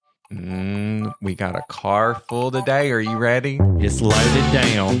We got a car full today. Are you ready? It's loaded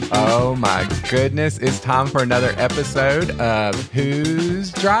down. Oh my goodness. It's time for another episode of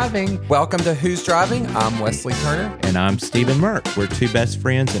Who's Driving? Welcome to Who's Driving? I'm Wesley Turner. And I'm Stephen Merck. We're two best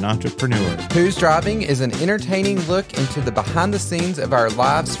friends and entrepreneurs. Who's Driving is an entertaining look into the behind the scenes of our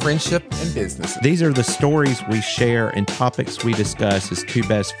lives, friendship, and business. These are the stories we share and topics we discuss as two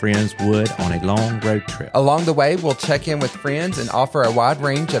best friends would on a long road trip. Along the way, we'll check in with friends and offer a wide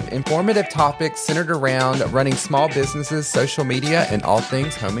range of informative topics centered around running small businesses, social media, and all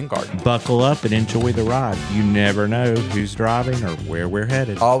things home and garden. Buckle up and enjoy the ride. You never know who's driving or where we're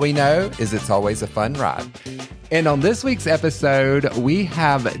headed. All we know is it's always a fun ride. And on this week's episode, we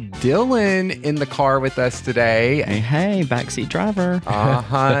have Dylan in the car with us today. Hey, backseat driver.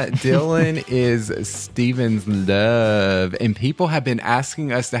 Dylan is Steven's love. And people have been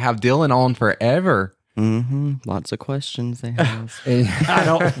asking us to have Dylan on forever. Lots of questions they have. I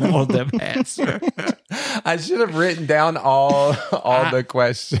don't want them answered. I should have written down all the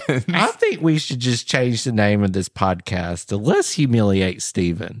questions. I think we should just change the name of this podcast to Let's Humiliate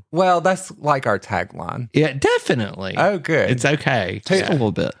Steven. Well, that's like our tagline. Yeah, definitely. Oh, good. It's okay. Just a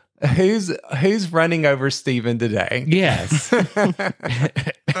little bit. Who's running over Steven today? Yes.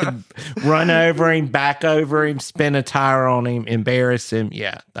 Run over him, back over him, spin a tire on him, embarrass him.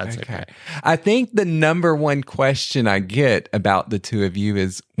 Yeah, that's okay. I think the number one question I get about the two of you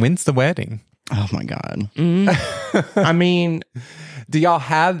is, when's the wedding? Oh my God. I mean, do y'all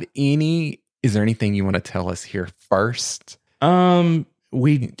have is there anything you want to tell us here first?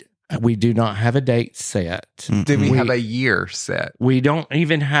 We do not have a date set. Do we have a year set? We don't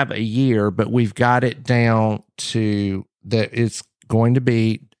even have a year, but we've got it down to that it's going to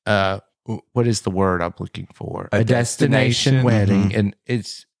be, what is the word I'm looking for? A destination wedding. And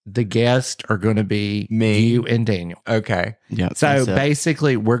it's the guests are going to be me, you, and Daniel. Okay. Yeah. So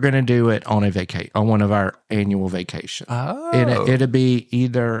basically, we're going to do it on on one of our annual vacations. Oh. And it'll be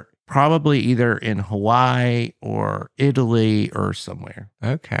probably either in Hawaii or Italy or somewhere.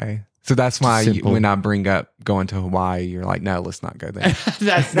 Okay. So that's why when I bring up going to Hawaii, you're like, no, let's not go there.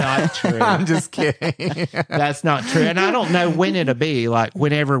 That's not true. I'm just kidding. That's not true. And I don't know when it'll be. Like,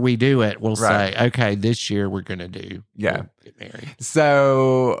 whenever we do it, we'll say, okay, this year we're going to do. Yeah. We'll get married.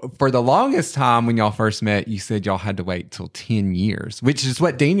 So for the longest time when y'all first met, you said y'all had to wait till 10 years, which is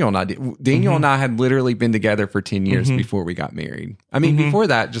what Daniel and I did. Daniel and I had literally been together for 10 years before we got married. I mean, before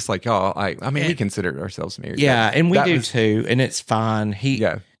that, just like y'all, we considered ourselves married. Yeah, and we do too. And it's fine.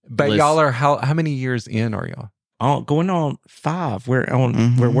 But y'all are, how many years in are y'all? Going on 5.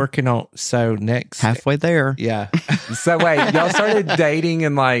 We're working on, so next. Halfway there. Yeah. So wait, y'all started dating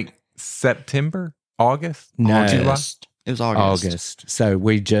in like September, August? No. July? It was August. So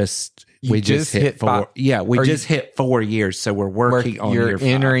we just hit 4. 5. Yeah, we just hit 4 years. So we're working on year 5.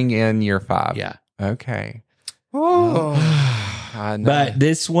 You're entering in year 5. Yeah. Okay. Oh, I know. But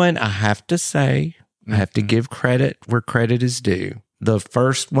this one, I have to say, I have to give credit where credit is due. The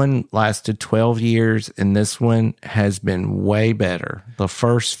first one lasted 12 years, and this one has been way better. The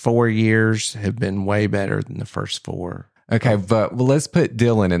first 4 years have been way better than the first 4. Okay, but let's put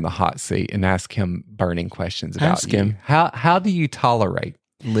Dylan in the hot seat and ask him burning questions about him. How do you tolerate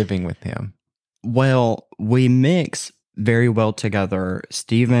living with him? Well, we mix very well together.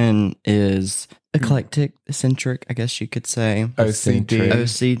 Steven is eclectic, eccentric, I guess you could say.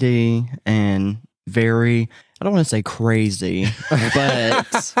 OCD, and very... I don't want to say crazy,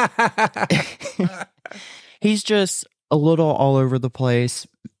 but he's just a little all over the place,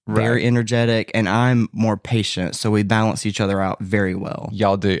 very energetic, and I'm more patient, so we balance each other out very well.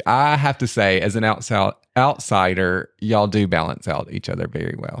 Y'all do. I have to say, as an outsider, y'all do balance out each other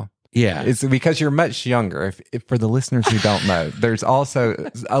very well. Yeah. It's because you're much younger. If for the listeners who don't know, there's also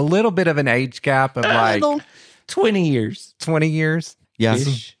a little bit of an age gap of like 20 years. 20 years?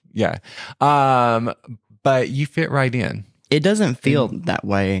 Yes. Yeah. But you fit right in. It doesn't feel that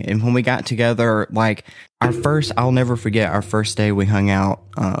way. And when we got together, like I'll never forget our first day we hung out.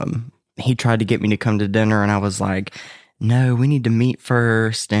 He tried to get me to come to dinner, and I was like, no, we need to meet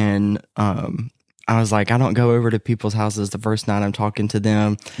first. And I was like, I don't go over to people's houses the first night I'm talking to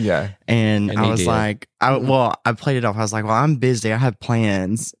them. Yeah. And I was like, I played it off. I was like, well, I'm busy. I have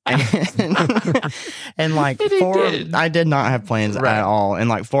plans. And like I did not have plans at all. And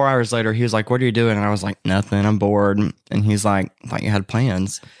like 4 hours later, he was like, what are you doing? And I was like, nothing. I'm bored. And he's like, I thought you had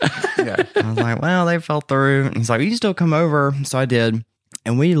plans. Yeah. I was like, well, they fell through. And he's like, you can still come over. So I did.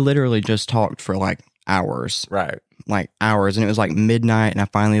 And we literally just talked for like hours. Right. Like hours. And it was like midnight, and I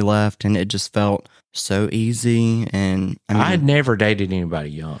finally left, and it just felt so easy. And I had never dated anybody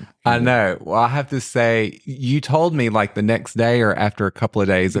young. I know. Well, I have to say, you told me like the next day or after a couple of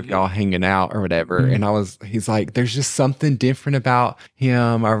days of y'all hanging out or whatever. And he's like, there's just something different about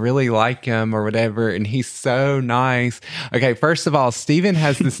him. I really like him or whatever. And he's so nice. Okay. First of all, Steven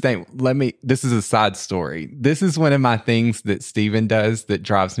has this thing. This is a side story. This is one of my things that Steven does that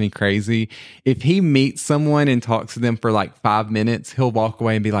drives me crazy. If he meets someone and talks to them for like 5 minutes, he'll walk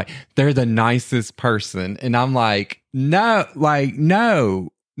away and be like, they're the nicest person. And I'm like, no,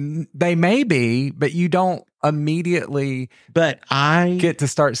 they may be, but you don't immediately get to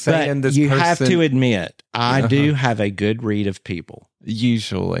start saying this you person. have to admit, I do have a good read of people.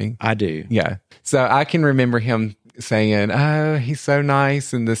 Usually. I do. Yeah. So I can remember him saying, oh, he's so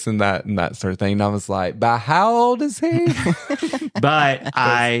nice and this and that sort of thing. And I was like, but how old is he? But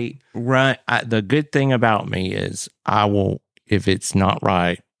the good thing about me is I will, if it's not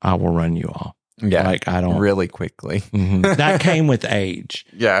right, I will run you off. Yeah. Like I don't really quickly. That came with age.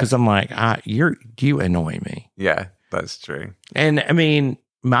 Yeah. Because I'm like, you annoy me. Yeah, that's true. And I mean,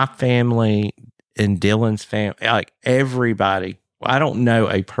 my family and Dylan's family, like everybody, I don't know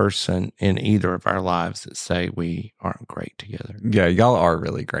a person in either of our lives that say we aren't great together. Yeah, y'all are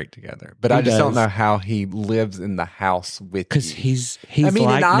really great together. But I just don't know how he lives in the house with you. Because he's like me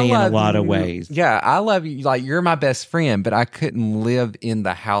in a lot of ways. Yeah, I love you. Like, you're my best friend, but I couldn't live in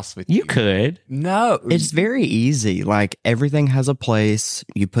the house with you. You could. No. It's very easy. Like, everything has a place.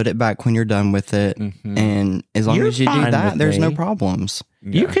 You put it back when you're done with it. And as long as you do that, there's no problems.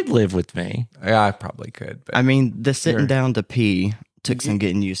 You could live with me. Yeah, I probably could. But I mean, the sitting down to pee took some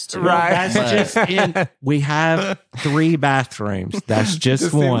getting used to. Right. That's just we have 3 bathrooms. That's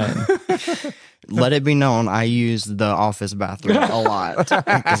just one. Let it be known, I use the office bathroom a lot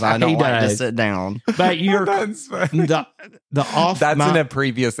because I don't like to sit down. But you're that's funny. the off. That's in a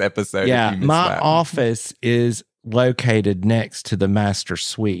previous episode. Yeah, my office is located next to the master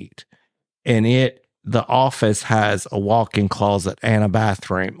suite, and the office has a walk-in closet and a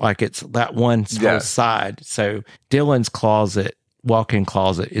bathroom. Like it's that one whole side. So Dylan's walk-in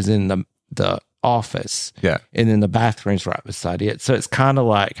closet is in the office. Yeah. And then the bathroom's right beside it. So it's kind of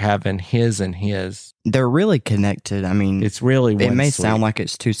like having his and his. They're really connected. I mean, it's really it may sound like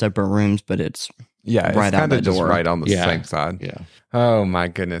it's 2 separate rooms, but it's right out the door. Right on the same side. Yeah. Oh my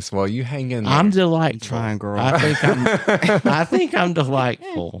goodness. Well, you hang in there. I'm delightful. Trying, girl. I think I'm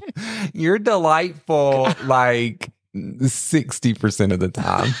delightful. You're delightful like 60% of the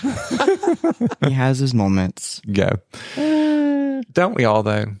time. He has his moments. Yeah. Don't we all,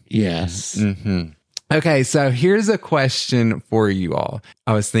 though? Yes. Okay, so here's a question for you all.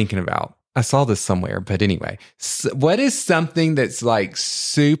 I was thinking about. I saw this somewhere, but anyway. What is something that's like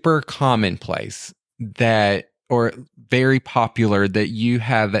super commonplace or very popular that you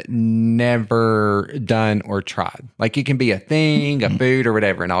have never done or tried? Like it can be a thing, a food, or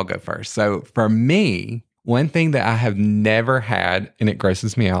whatever, and I'll go first. So for me, one thing that I have never had, and it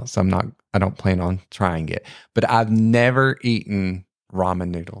grosses me out, so I don't plan on trying it, but I've never eaten ramen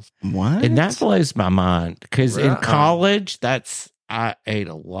noodles. What? And that blows my mind because in college, I ate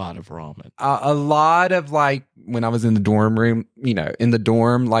a lot of ramen. A lot of like when I was in the dorm room, in the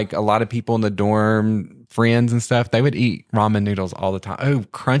dorm, like a lot of people in the dorm, friends and stuff, they would eat ramen noodles all the time. Oh,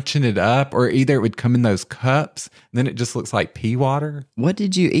 crunching it up, or either it would come in those cups, and then it just looks like pea water. What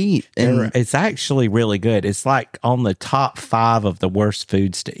did you eat? It's actually really good. It's like on the top 5 of the worst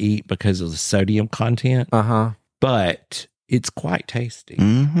foods to eat because of the sodium content. But it's quite tasty.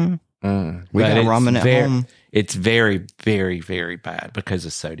 We got ramen at home. It's very, very, very bad because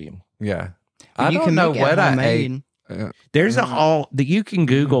of sodium. Yeah. I don't know what I ate. There's that you can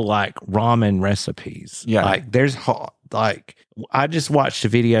Google like ramen recipes. Yeah. Like there's I just watched a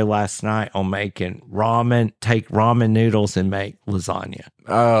video last night on making take ramen noodles and make lasagna.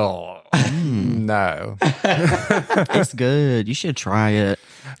 Oh, no. It's good. You should try it.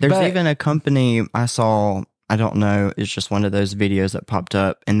 There's even a company I saw, I don't know, it's just one of those videos that popped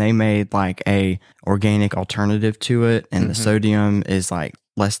up, and they made like a organic alternative to it, and the sodium is like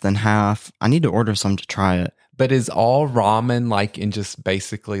less than half. I need to order some to try it. But is all ramen like in just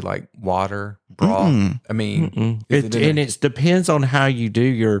basically like water broth? I mean, it depends on how you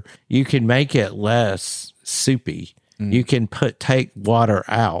do you can make it less soupy. You can take water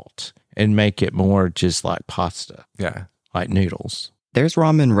out and make it more just like pasta. Yeah. Like noodles. There's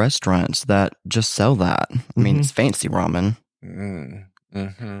ramen restaurants that just sell that. I mean, it's fancy ramen.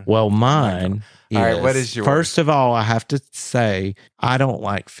 Well, mine is, all right, what is yours? First of all, I have to say, I don't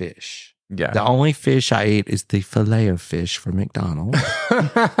like fish. Yeah. The only fish I eat is the Filet-O-Fish from McDonald's.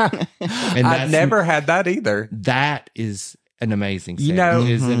 And I've never had that either. That is an amazing sandwich,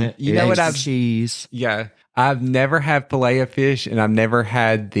 isn't it? What I've cheese. Yeah. I've never had filet of fish, and I've never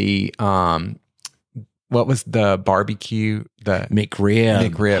had the what was the barbecue? The McRib.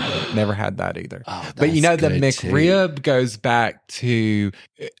 McRib. Never had that either. Oh, But you know, the that's good, McRib goes back to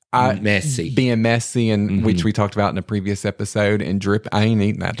Messy. being messy, and which we talked about in a previous episode. And drip, I ain't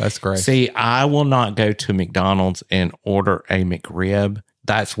eating that. That's gross. See, I will not go to McDonald's and order a McRib.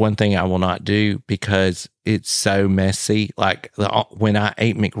 That's one thing I will not do because it's so messy. Like when I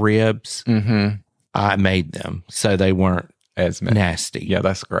ate McRibs, I made them so they weren't as nasty. Yeah,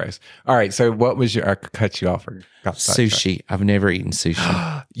 that's gross. All right, so what was your? I cut you off. Sushi. I've never eaten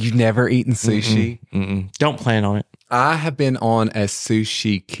sushi. You've never eaten sushi? Don't plan on it. I have been on a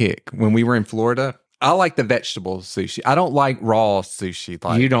sushi kick. When we were in Florida, I like the vegetable sushi. I don't like raw sushi.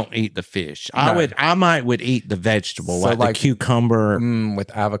 Like you don't eat the fish. No. I might would eat the vegetable, So like like, the cucumber.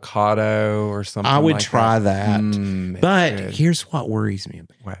 with avocado or something. I would like try that. But good. here's what worries me.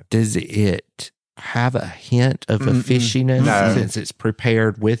 What? Does it have a hint of a fishiness since it's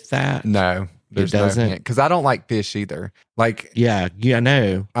prepared with that? No, it doesn't. Because I don't like fish either. Like, Yeah,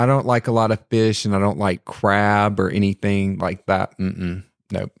 no. I don't like a lot of fish, and I don't like crab or anything like that.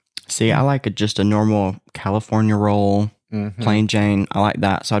 Nope. See, I like just a normal California roll, plain Jane. I like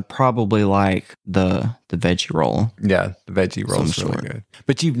that. So I'd probably like the veggie roll. Yeah, the veggie roll's Some really sort. good.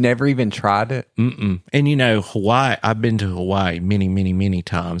 But you've never even tried it? And you know, Hawaii, I've been to Hawaii many, many, many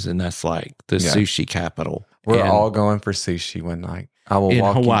times, and that's like the sushi capital. We're And all going for sushi one night. I will In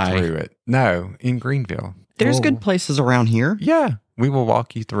walk Hawaii. you through it. No, in Greenville. There's good places around here. Yeah, we will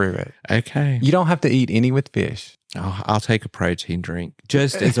walk you through it. Okay. You don't have to eat any with fish. I'll take a protein drink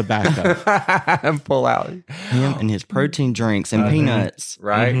just as a backup. And pull out. Him and his protein drinks and peanuts.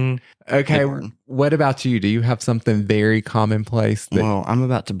 Right? Okay. Good one. What about you? Do you have something very commonplace? Well, I'm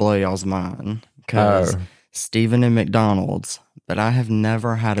about to blow y'all's mind because Stephen and McDonald's, but I have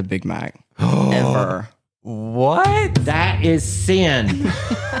never had a Big Mac. Ever. What? That is sin.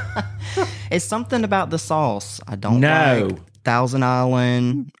 It's something about the sauce. I don't No. like Thousand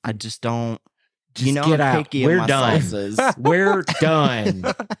Island. I just don't. Just I'm get out. picky We're in my done. sauces. We're done.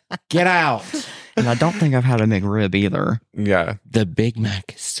 Get out. And I don't think I've had a McRib either. Yeah. The Big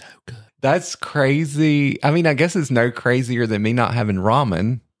Mac is so good. That's crazy. I mean, I guess it's no crazier than me not having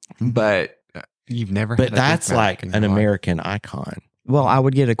ramen, but you've never But had a Big that's Mac like in an your life. American icon. Well, I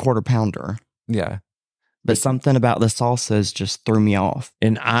would get a quarter pounder, Yeah. but something about the salsas just threw me off.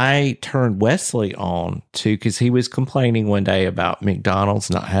 And I turned Wesley on too because he was complaining one day about McDonald's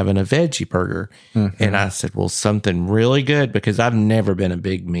not having a veggie burger. And I said, well, something really good because I've never been a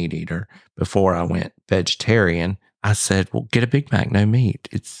big meat eater before I went vegetarian. I said, well, get a Big Mac, no meat.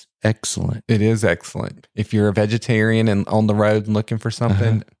 It's excellent. It is excellent. If you're a vegetarian and on the road and looking for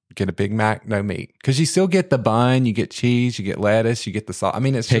something, get a Big Mac, no meat. Because you still get the bun, you get cheese, you get lettuce, you get the salt. I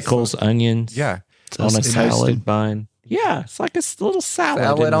mean, it's Pickles, just, onions. yeah. On a Toasted toasted salad. bun. Yeah, it's like a little salad.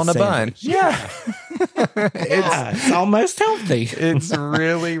 Salad in on a bun. sandwich. Yeah. It's almost healthy. It's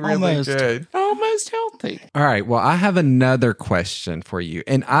really, really Almost. good. Almost healthy. All right. Well, I have another question for you.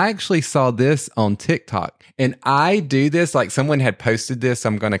 And I actually saw this on TikTok. And I do this, like someone had posted this.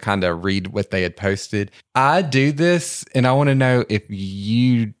 I'm going to kind of read what they had posted. I do this, and I want to know if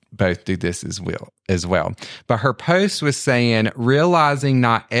you both do this as well. But her post was saying, realizing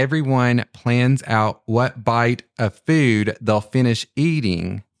not everyone plans out what bite of food they'll finish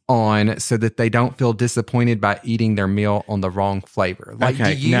eating on so that they don't feel disappointed by eating their meal on the wrong flavor. Like,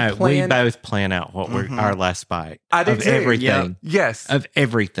 Okay, do you we plan? both plan out what we're our last bite. I do of too. everything. Yes. Of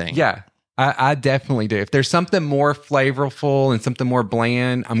everything. Yeah. I definitely do. If there's something more flavorful and something more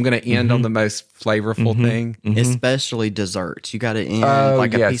bland, I'm going to end on the most flavorful thing. Especially desserts. You got to end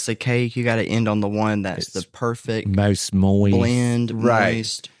like a piece of cake. You got to end on the one that's the perfect Most moist. blend, Right.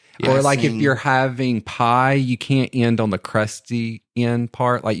 moist. Or like if icing. you're having pie, you can't end on the crusty end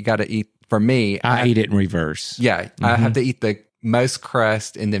part. Like you got to eat, for me, I eat it in reverse. Yeah. I have to eat the most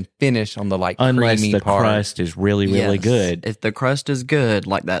crust and then finish on the like Unless creamy the part. crust is really, really Yes. good. If the crust is good,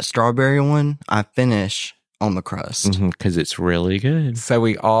 like that strawberry one, I finish on the crust. Because it's really good. So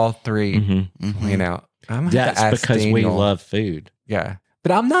we all three plan out. I'm gonna have to That's ask because we Daniel. love food. Yeah.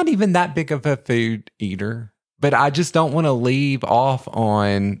 But I'm not even that big of a food eater. But I just don't want to leave off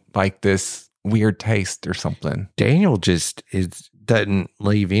on like this weird taste or something. Daniel just doesn't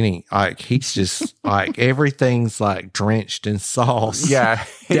leave any, like he's just like everything's like drenched in sauce. Yeah.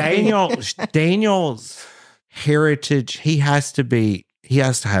 Daniel's heritage, he has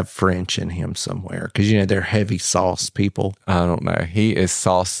to have French in him somewhere because they're heavy sauce people. I don't know. He is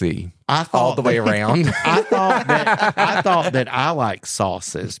saucy I thought all the way around. I thought that I like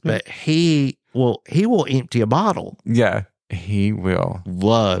sauces, but he will empty a bottle. Yeah. He will.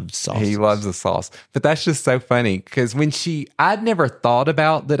 Loves sauce. He loves the sauce. But that's just so funny because I'd never thought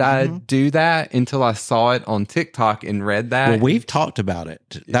about that I'd do that until I saw it on TikTok and read that. Well, we've talked about it.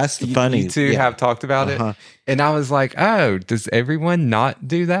 That's the funny. You two have talked about it. And I was like, oh, does everyone not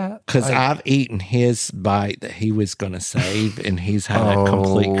do that? Because I've eaten his bite that he was going to save, and he's had a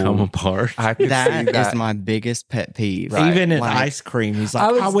complete come apart. That is my biggest pet peeve. Right. Even in ice cream, he's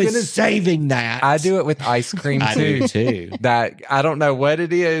like, I was saving that. I do it with ice cream I do too. That I don't know what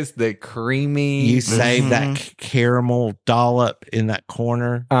it is. The creamy. You save that caramel dollop in that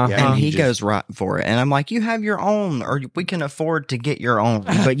corner. And he goes right for it. And I'm like, you have your own, or we can afford to get your own,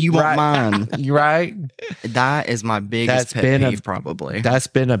 but you want mine. Right? That is my biggest pet peeve, probably. That's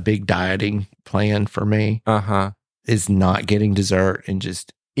been a big dieting plan for me. Is not getting dessert and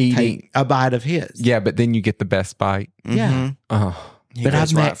just eating a bite of his. Yeah, but then you get the best bite. Yeah. But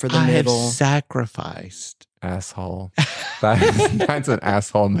I've right for the middle. Have sacrificed. Asshole. That's an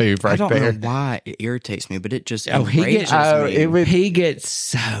asshole move right there. I don't know why it irritates me, but it just he gets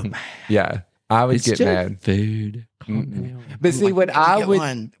so mad. Yeah. I would get mad. Food. But see, what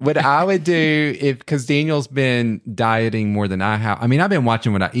I would do because Daniel's been dieting more than I have. I mean, I've been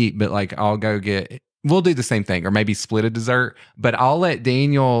watching what I eat, but like I'll go we'll do the same thing or maybe split a dessert, but I'll let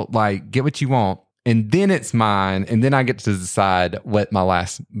Daniel like get what you want and then it's mine. And then I get to decide what my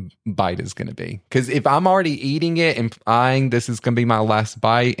last bite is going to be. Because if I'm already eating it and eyeing this is going to be my last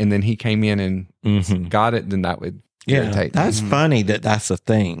bite and then he came in and got it, then that would irritate me. That's funny that's a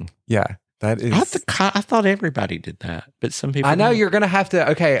thing. Yeah. That is. I thought everybody did that, but some people. I know you're going to have to.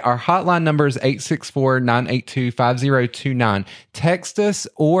 Okay, our hotline number is 864-982-5029. Text us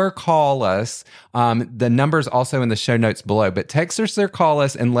or call us. The number is also in the show notes below. But text us or call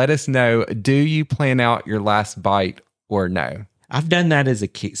us and let us know: do you plan out your last bite or no? I've done that as a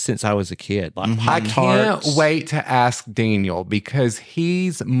kid since I was a kid. Like I can't wait to ask Daniel because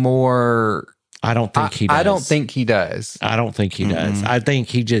he's more. I don't think he does. I don't think he does. I don't think he does. I think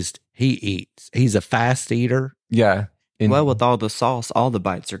he eats. He's a fast eater. Yeah. Well, with all the sauce, all the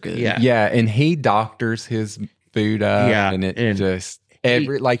bites are good. Yeah. Yeah. And he doctors his food up. Yeah.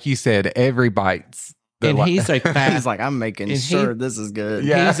 And like you said, every bite's. And he's a fast. He's like, I'm making sure this is good.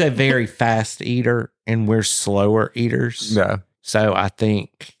 Yeah. He's a very fast eater, and we're slower eaters. Yeah. So I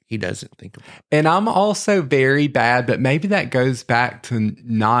think he doesn't think about it. And I'm also very bad, but maybe that goes back to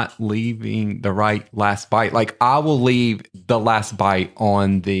not leaving the right last bite. Like I will leave the last bite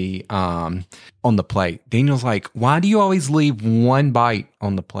on the plate. Daniel's like, why do you always leave one bite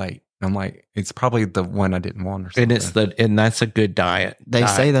on the plate? I'm like, it's probably the one I didn't want or something. And that's a good diet. They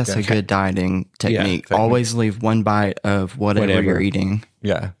say that's a good dieting technique. Yeah, always leave one bite of whatever you're eating.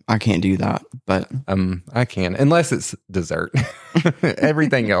 Yeah. I can't do that, but I can, unless it's dessert.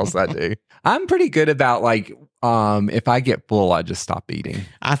 Everything else I do. I'm pretty good about like if I get full, I just stop eating.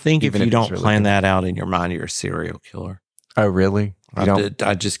 I think if you don't plan that out in your mind, you're a serial killer. Oh, really?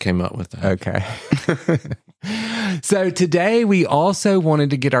 I just came up with that. Okay. So today we also wanted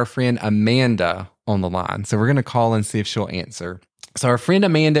to get our friend Amanda on the line. So we're going to call and see if she'll answer. So our friend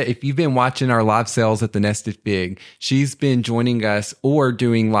Amanda, if you've been watching our live sales at the Nested Fig, she's been joining us or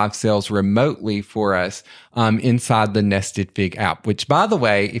doing live sales remotely for us inside the Nested Fig app, which, by the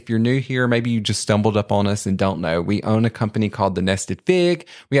way, if you're new here, maybe you just stumbled up on us and don't know, we own a company called the Nested Fig.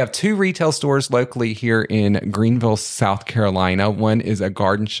 We have 2 retail stores locally here in Greenville, South Carolina. One is a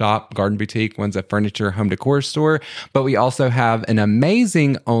garden boutique. One's a furniture home decor store. But we also have an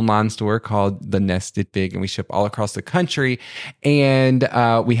amazing online store called the Nested Fig, and we ship all across the country. And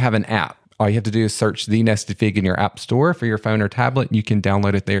we have an app. All you have to do is search The Nested Fig in your app store for your phone or tablet. You can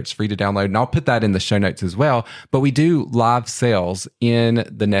download it there. It's free to download. And I'll put that in the show notes as well. But we do live sales in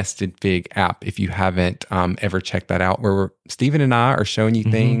the Nested Fig app if you haven't ever checked that out, where Stephen and I are showing you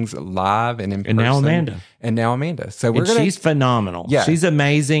things live and in person. And now Amanda. So she's phenomenal. Yeah. She's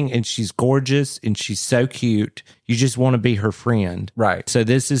amazing and she's gorgeous and she's so cute. You just want to be her friend. Right. So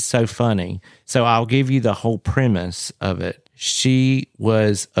this is so funny. So I'll give you the whole premise of it. She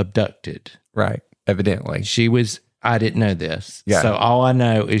was abducted. Right. Evidently. I didn't know this. Yeah. So all I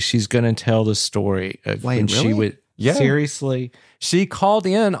know is she's going to tell the story of when she would. Yeah. Seriously. She called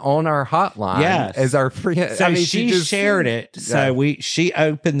in on our hotline as our friend. So she shared it. Yeah. So she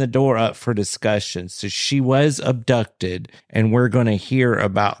opened the door up for discussion. So she was abducted, and we're going to hear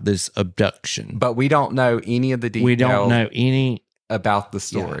about this abduction. But we don't know any of the details. We don't know any about the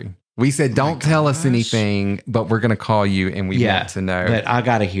story. Yeah. We said, don't tell us anything, but we're going to call you and we want to know. But I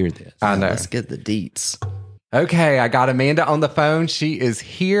got to hear this. I know. Let's get the deets. Okay, I got Amanda on the phone. She is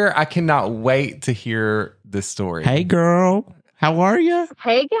here. I cannot wait to hear this story. Hey, girl. How are you?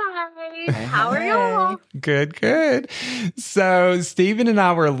 Hey guys, how are y'all? Good. So Stephen and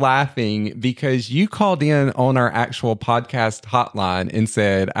I were laughing because you called in on our actual podcast hotline and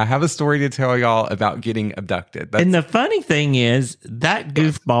said, I have a story to tell y'all about getting abducted. And the funny thing is, that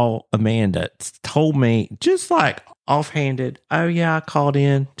goofball Amanda told me just like offhanded, oh yeah, I called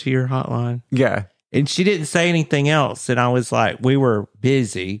in to your hotline. Yeah. And she didn't say anything else. And I was like, we were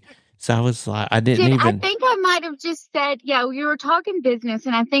busy. So I was like, I didn't even. I think I might have just said, yeah, we were talking business.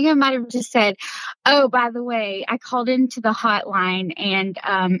 And I think I might have just said, oh, by the way, I called into the hotline and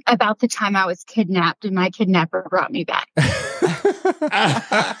about the time I was kidnapped and my kidnapper brought me back.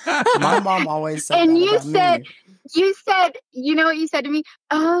 My mom always said And that you about said, me. you know what you said to me?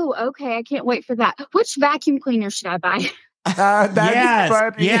 Oh, okay. I can't wait for that. Which vacuum cleaner should I buy? That's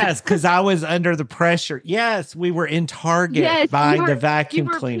funny. Yes, because I was under the pressure. Yes, we were in Target buying the vacuum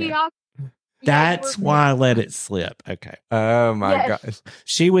cleaner. That's why I let it slip. Okay. Oh my gosh.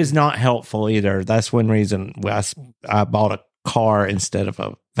 She was not helpful either. That's one reason I bought a car instead of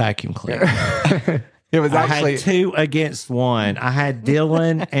a vacuum cleaner. It was actually I had 2 against 1. I had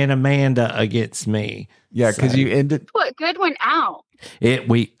Dylan and Amanda against me. Yeah, because you ended. What good went out?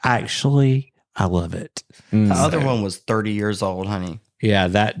 I love it. The other one was 30 years old, honey. Yeah,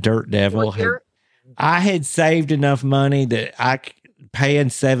 that dirt devil. I had saved enough money that paying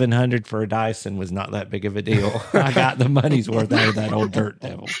 $700 for a Dyson was not that big of a deal. I got the money's worth out of that old dirt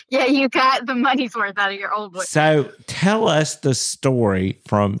devil. Yeah, you got the money's worth out of your old one. So tell us the story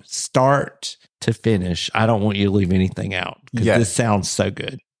from start to finish. I don't want you to leave anything out because this sounds so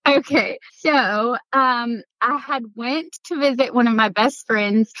good. Okay, so I had went to visit one of my best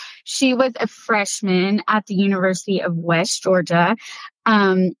friends. She was a freshman at the University of West Georgia,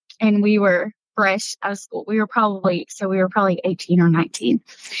 and we were fresh out of school. We were probably 18 or 19.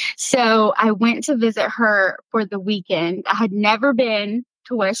 So I went to visit her for the weekend. I had never been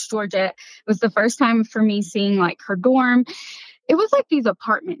to West Georgia. It was the first time for me seeing like her dorm. It was like these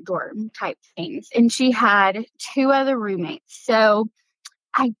apartment dorm type things, and she had 2 other roommates. So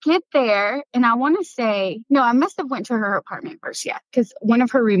I get there and I want to say, no, I must have went to her apartment first. Yeah. Cause one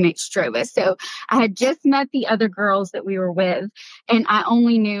of her roommates drove us. So I had just met the other girls that we were with and I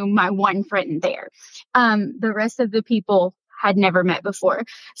only knew my one friend there. The rest of the people had never met before.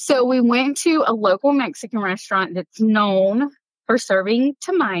 So we went to a local Mexican restaurant that's known for serving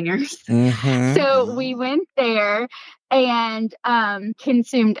to minors. Mm-hmm. So we went there and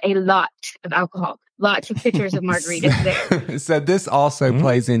consumed a lot of alcohol. Lots of pictures of margaritas there. So this also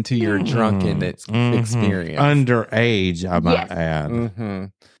plays into your drunken experience. Underage, I might add. Mm-hmm.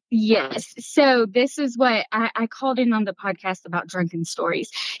 Yes. So this is what I called in on the podcast about drunken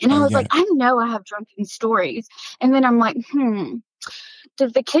stories. And I was like, I know I have drunken stories. And then I'm like,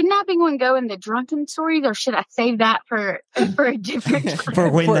 does the kidnapping one go in the drunken stories or should I save that for a different for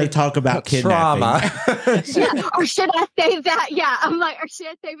when they talk about kidnapping? Yeah, or should I save that? Yeah, I'm like, or should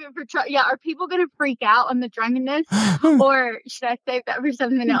I save it for trauma? Yeah, are people going to freak out on the drunkenness or should I save that for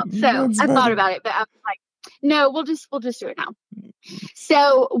something else? So I thought about it, but I was like, no, we'll just do it now.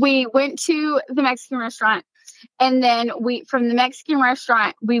 So we went to the Mexican restaurant. And then from the Mexican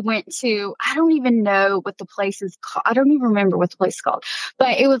restaurant, we went to, I don't even know what the place is called. I don't even remember what the place is called,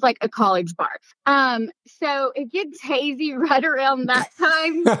 but it was like a college bar. So it gets hazy right around that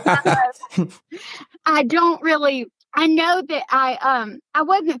time. I know that I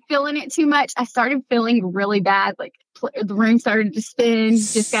wasn't feeling it too much. I started feeling really bad. Like the room started to spin,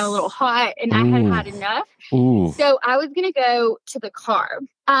 just got a little hot and I had enough. Ooh. So I was going to go to the car.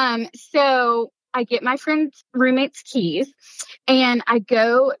 So I get my friend's roommate's keys and I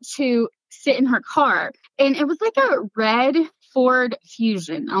go to sit in her car. And it was like a red Ford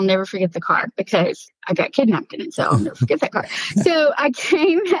Fusion. I'll never forget the car because I got kidnapped in it. So I'll never forget that car. So I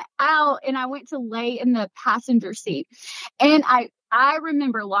came out and I went to lay in the passenger seat. And I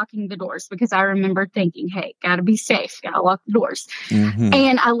remember locking the doors because I remember thinking, hey, gotta be safe, gotta lock the doors. Mm-hmm.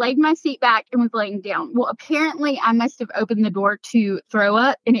 And I laid my seat back and was laying down. Well, apparently I must have opened the door to throw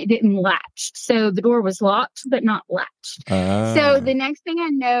up and it didn't latch. So the door was locked, but not latched. So the next thing I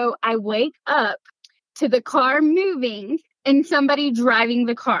know, I wake up to the car moving and somebody driving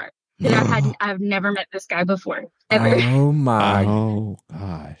the car. That I've never met this guy before, ever. Oh my. Oh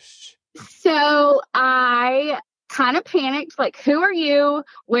gosh. So I kind of panicked, like, who are you?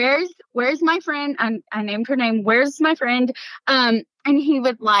 Where's my friend? I named her name. Where's my friend? And he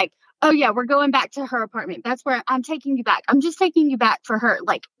was like, oh yeah, we're going back to her apartment. That's where I'm taking you back. I'm just taking you back for her.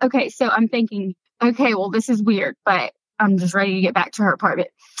 Like, okay, so I'm thinking, okay, well, this is weird, but I'm just ready to get back to her apartment.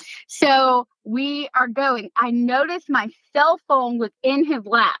 So we are going. I noticed my cell phone was in his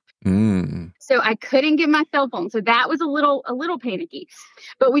lap. So I couldn't get my cell phone. So that was a little panicky.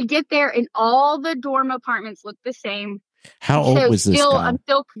 But we get there and all the dorm apartments look the same. How old was this guy?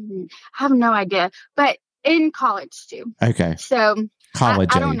 I have no idea. But in college too. Okay. So college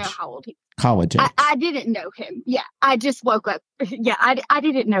I age. don't know how old he College age. I didn't know him. Yeah, I just woke up. Yeah, I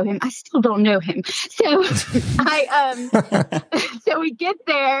didn't know him. I still don't know him. So so we get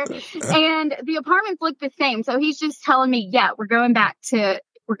there and the apartments look the same. So he's just telling me, yeah, we're going back to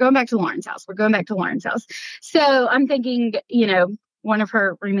Lauren's house. We're going back to Lauren's house. So I'm thinking, one of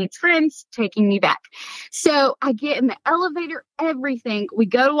her roommate's friends taking me back. So I get in the elevator, everything. We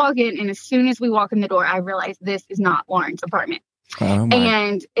go to walk in, and as soon as we walk in the door, I realize this is not Lauren's apartment.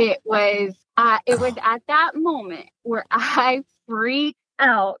 And it was at that moment where I freaked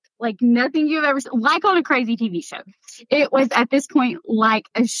out like nothing you've ever seen, like on a crazy TV show. It was at this point like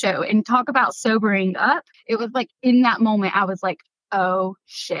a show. And talk about sobering up. It was like in that moment, I was like, oh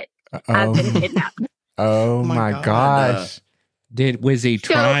shit, I've been kidnapped. Oh my gosh. Was he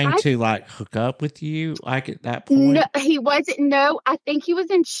trying to like hook up with you like at that point? No, he wasn't. No, I think he was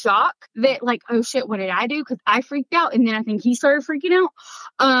in shock that like, oh shit, what did I do? Because I freaked out, and then I think he started freaking out.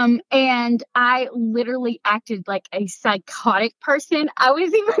 And I literally acted like a psychotic person. I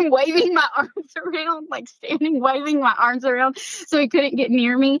was even waving my arms around, like standing, waving my arms around so he couldn't get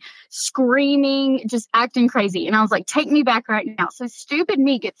near me, screaming, just acting crazy. And I was like, take me back right now. So stupid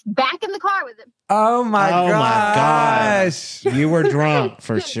me gets back in the car with him. Oh my gosh. You were drunk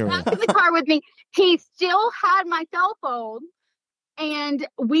for sure. Back in the car with me. He still had my cell phone. And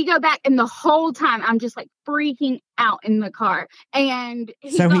we go back, and the whole time I'm just like freaking out in the car. And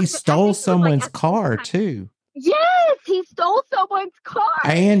he stole someone's car too. Yes, he stole someone's car.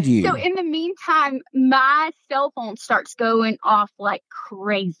 And you. So in the meantime, my cell phone starts going off like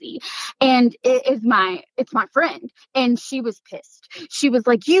crazy. And it's my friend. And she was pissed. She was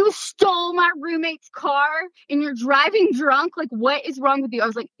like, you stole my roommate's car and you're driving drunk. Like, what is wrong with you? I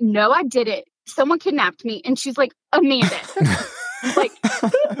was like, no, I didn't. Someone kidnapped me. And she's like, Amanda. Like,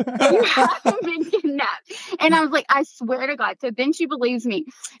 you haven't been kidnapped. And I was like, I swear to God. So then she believes me.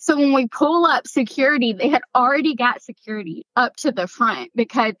 So when we pull up security, they had already got security up to the front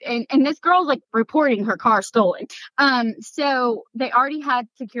because, and this girl's like reporting her car stolen. So they already had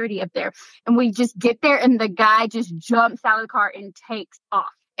security up there, and we just get there and the guy just jumps out of the car and takes off.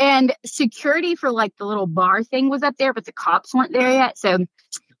 And security for like the little bar thing was up there, but the cops weren't there yet. So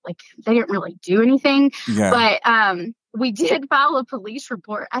like they didn't really do anything. Yeah. But, we did file a police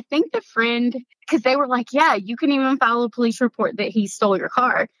report. I think the friend, because they were like, yeah, you can even file a police report that he stole your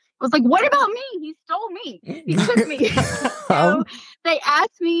car. I was like, what about me? He stole me. He took me. So they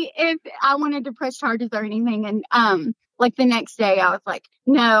asked me if I wanted to press charges or anything. And like the next day I was like,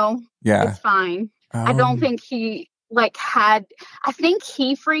 no, it's fine. I don't think he I think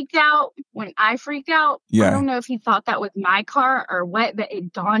he freaked out when I freaked out. Yeah. I don't know if he thought that was my car or what, but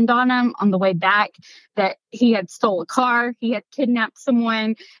it dawned on him on the way back that he had stole a car, he had kidnapped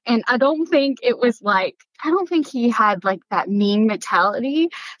someone. And I don't think he had like that mean mentality.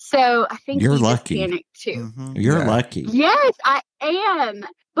 So I think you're lucky. Panicked too. Mm-hmm. You're lucky. Yes, I am.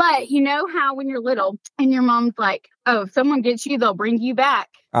 But you know how when you're little and your mom's like, oh, if someone gets you, they'll bring you back.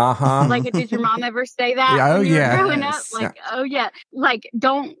 Uh-huh. Like, did your mom ever say that when you were growing up? Like, oh, yeah. Like,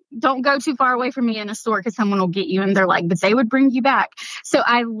 don't go too far away from me in a store because someone will get you. And they're like, but they would bring you back. So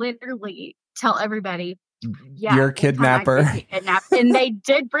I literally tell everybody, yeah, you're a kidnapper. And they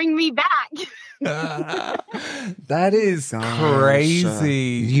did bring me back. That is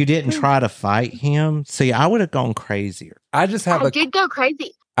crazy. You didn't try to fight him? See, I would have gone crazier. I did go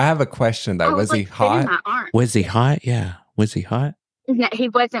crazy. I have a question though. Was he hot? Was he hot? Yeah. Was he hot? No, he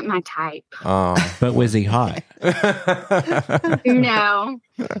wasn't my type. Oh, but was he hot? No,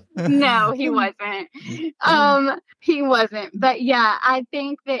 he wasn't. He wasn't. But yeah, I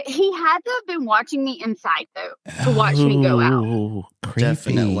think that he had to have been watching me inside though to watch me go out. Creepy.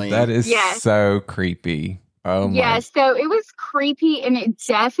 Definitely. That is so creepy. Oh my. Yeah, so it was creepy, and it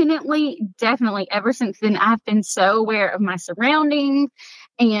definitely ever since then I've been so aware of my surroundings.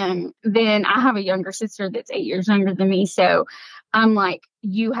 And then I have a younger sister that's 8 years younger than me, so I'm like,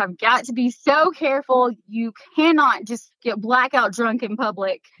 you have got to be so careful. You cannot just get blackout drunk in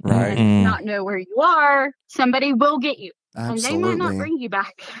public and not know where you are. Somebody will get you. Absolutely. And they might not bring you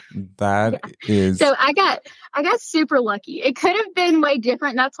back. That is. So I got super lucky. It could have been way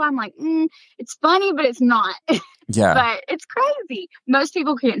different. That's why I'm like, it's funny, but it's not. Yeah. But it's crazy. Most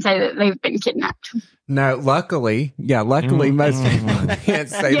people can't say that they've been kidnapped. No, luckily most people can't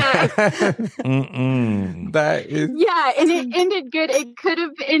say that. That is. Yeah, and it ended good. It could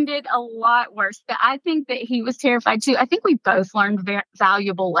have ended a lot worse, but I think that he was terrified too. I think we both learned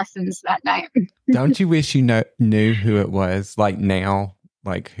valuable lessons that night. Don't you wish you knew who it was? Like now,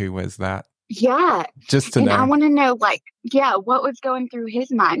 like who was that? Yeah. Just to and know. I want to know, like, what was going through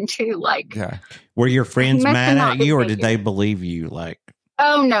his mind too? Like, were your friends must have mad not at you, been or did they believe you? Like,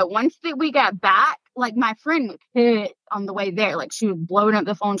 oh no, once that we got back, like my friend was pissed on the way there. Like she was blowing up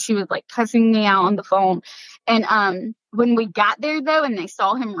the phone. She was like cussing me out on the phone. And when we got there though, and they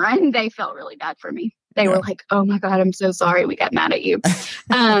saw him run, they felt really bad for me. They were like, "Oh my God, I'm so sorry. We got mad at you."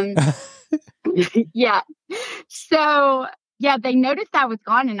 Yeah. So yeah, they noticed I was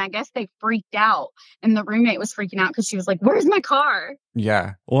gone, and I guess they freaked out. And the roommate was freaking out because she was like, "Where's my car?"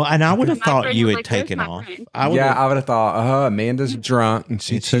 Yeah. Well, and I would have My thought friend you was had like, "Where's taken my off. friend?" I would have thought, Amanda's drunk and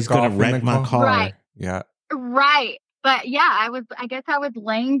she's going to wreck my car. Right. Yeah. Right. But yeah, I guess I was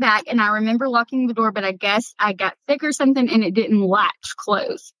laying back, and I remember locking the door, but I guess I got sick or something and it didn't latch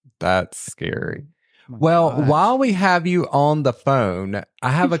close. That's scary. Well, while we have you on the phone,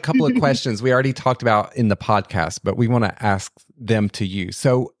 I have a couple of questions we already talked about in the podcast, but we want to ask them to you.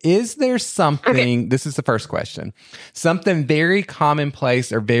 So is there something, this is the first question, something very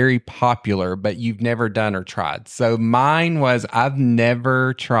commonplace or very popular, but you've never done or tried? So mine was, I've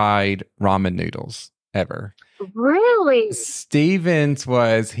never tried ramen noodles ever. Really? Steven's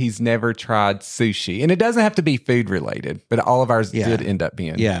was, he's never tried sushi. And it doesn't have to be food related, but all of ours did end up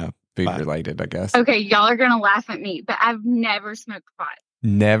being food related, I guess. Okay, y'all are going to laugh at me, but I've never smoked pot.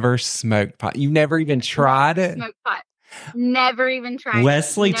 Never smoked pot. You never even tried it? Smoked pot. Never even tried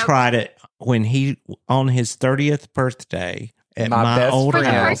Wesley it. Nope. tried it when on his 30th birthday at my old For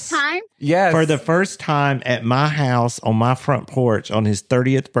the house. first time? Yes. For the first time at my house on my front porch on his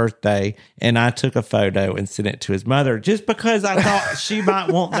 30th birthday. And I took a photo and sent it to his mother just because I thought she might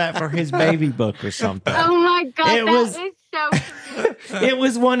want that for his baby book or something. Oh my God, that is so sweet. It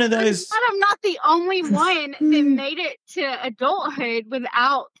was one of those. But I'm not the only one that made it to adulthood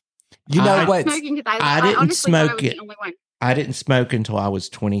without you know what? smoking. Because I didn't honestly thought I smoke was it. the only one. I didn't smoke until I was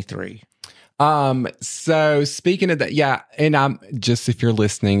 23. So speaking of that, yeah, and I'm just, if you're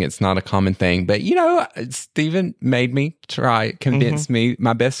listening, it's not a common thing, but Steven made me try, convinced me,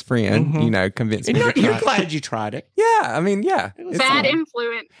 my best friend, convinced me. You're glad you tried it. Yeah, I mean, yeah. Bad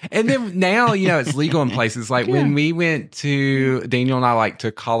influence. And then now, it's legal in places. Like when we went to, Daniel and I, like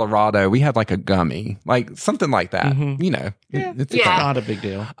to Colorado, we had like a gummy, like something like that, It's not a big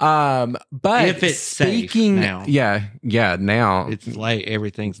deal. But if it's speaking, safe now. Now it's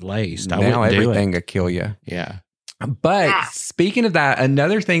everything's laced. Now everything will kill you. Yeah. But speaking of that,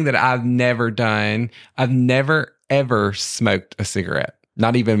 another thing that I've never done, I've never ever smoked a cigarette.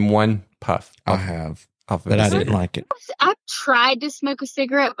 Not even one puff. I have. But I didn't like it. I've tried to smoke a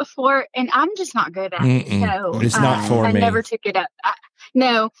cigarette before, and I'm just not good at it. So it's not for me. I never took it up.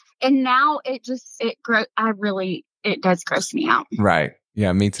 No, and now it does gross me out. Right.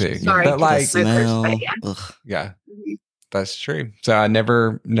 Yeah, me too. Sorry, but like smell. yeah. That's true. So I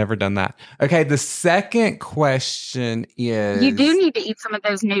never done that. Okay, the second question is, you do need to eat some of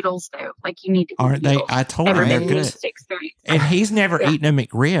those noodles though. Like you need to. Aren't they? I told him they're good. And he's never eaten a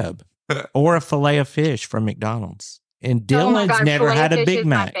McRib or a fillet of fish from McDonald's. And Dylan's never had a Big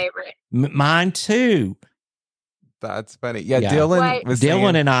Mac. Mine too. That's funny. Yeah,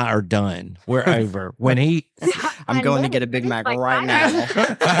 Dylan and I are done. We're over. When I'm going to get a Big Mac right now.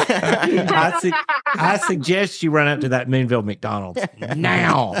 I suggest you run up to that Moonville McDonald's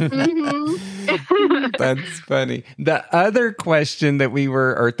now. That's funny. The other question that we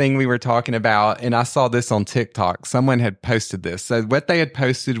were talking about, and I saw this on TikTok. Someone had posted this. So what they had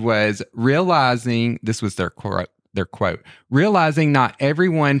posted was realizing, this was their quote, realizing not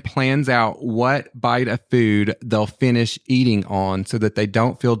everyone plans out what bite of food they'll finish eating on so that they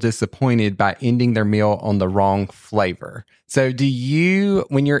don't feel disappointed by ending their meal on the wrong flavor. So do you,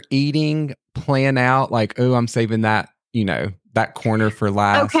 when you're eating, plan out like, oh, I'm saving that, that corner for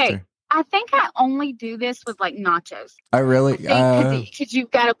last? Okay. I think I only do this with like nachos. Oh, really? Because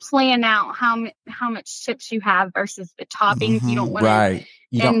you've got to plan out how much chips you have versus the toppings. You don't want to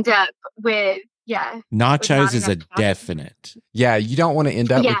end up with, nachos is a definite. Yeah, you don't want to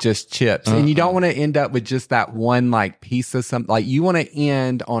end up with just chips. And you don't want to end up with just that one like piece of something. Like you want to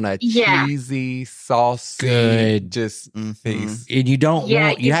end on a cheesy, saucy, good piece. And you don't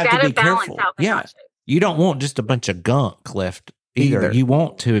want, you have to be careful. Nachos. You don't want just a bunch of gunk left either. You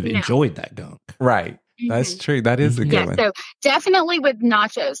want to have enjoyed that gunk. Right. That's true. That is a good one. So definitely with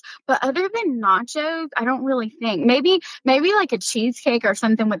nachos. But other than nachos, I don't really think. Maybe like a cheesecake or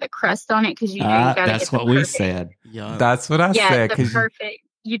something with a crust on it, because you know you gotta that's get what we said. Yeah. That's what I said. the perfect.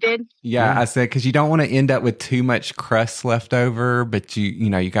 You did? Yeah, I said because you don't want to end up with too much crust left over, but you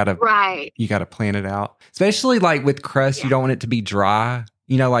gotta plan it out. Especially like with crust, you don't want it to be dry.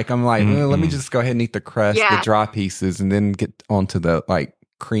 You know, like I'm like, let me just go ahead and eat the crust, the dry pieces, and then get onto the like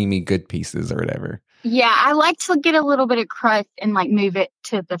creamy good pieces or whatever. Yeah, I like to get a little bit of crust and like move it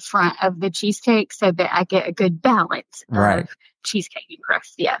to the front of the cheesecake so that I get a good balance of cheesecake and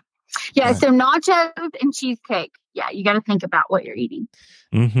crust. Yeah. So nachos and cheesecake. Yeah, you got to think about what you're eating.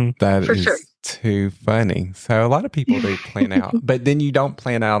 That is too funny. So a lot of people do plan out, but then you don't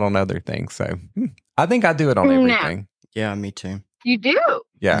plan out on other things. So I think I do it on everything. Yeah, me too. You do?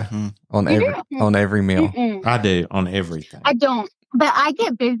 Yeah, on every meal. I do on everything. I don't. But I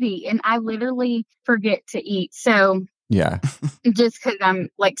get busy and I literally forget to eat. So just because I'm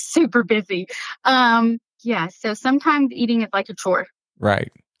like super busy. So sometimes eating is like a chore. Right.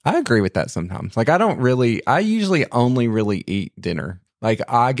 I agree with that sometimes. Like I usually only really eat dinner. Like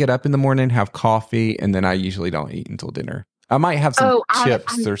I get up in the morning, have coffee, and then I usually don't eat until dinner. I might have some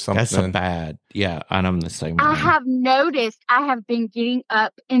chips or something. That's bad. Yeah, and I'm the same way. I have noticed I have been getting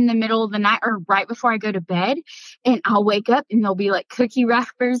up in the middle of the night or right before I go to bed, and I'll wake up and there'll be like cookie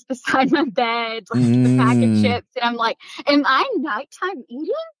wrappers beside my bed, like a pack of chips. And I'm like, am I nighttime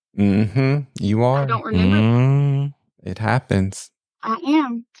eating? You are. I don't remember. It happens. I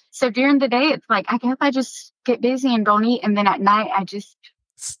am. So during the day, it's like, I guess I just get busy and don't eat. And then at night, I just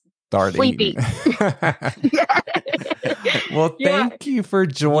start sleepy. Well, thank you for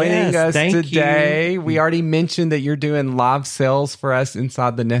joining us today. We already mentioned that you're doing live sales for us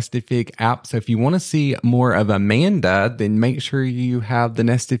inside the Nested Fig app. So if you want to see more of Amanda, then make sure you have the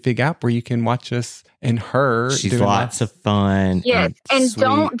Nested Fig app where you can watch us and her. She's lots of fun. Yes. And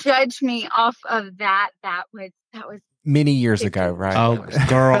don't judge me off of that. That was many years ago, right? Oh,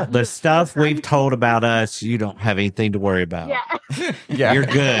 girl, the stuff we've told about us, you don't have anything to worry about. Yeah. You're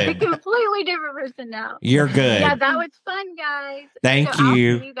good. A completely different person now. You're good. Yeah, that was fun, guys. Thank you. I'll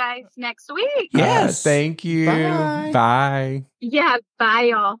see you guys next week. Yes. Thank you. Bye. Yeah, bye,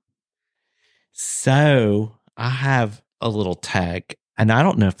 y'all. So I have a little tag, and I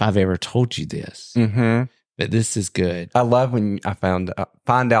don't know if I've ever told you this. But this is good. I love when I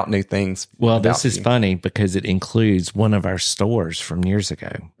find out new things. Well, this is funny because it includes one of our stores from years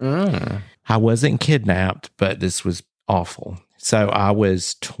ago. I wasn't kidnapped, but this was awful. So I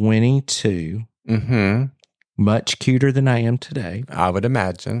was 22, much cuter than I am today. I would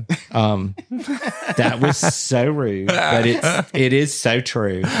imagine. That was so rude, but it is so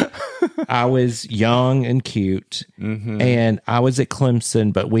true. I was young and cute, and I was at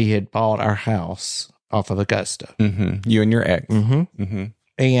Clemson, but we had bought our house off of Augusta. You and your ex.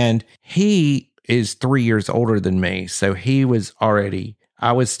 And he is 3 years older than me. So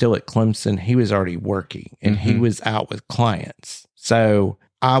I was still at Clemson. He was already working and he was out with clients. So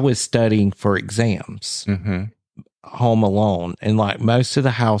I was studying for exams home alone. And like most of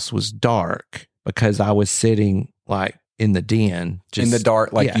the house was dark because I was sitting like in the den. In the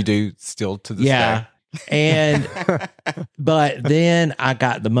dark, like you do still to this day. And but then I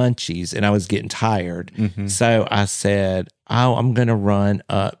got the munchies and I was getting tired. So I said, I'm going to run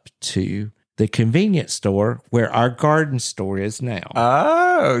up to the convenience store where our garden store is now.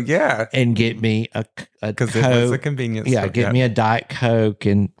 Oh, yeah. And get me a because Coke. It was a convenience store. Yeah, get me a Diet Coke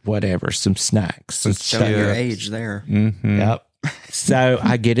and whatever, some snacks. Showing your age there. Yep. So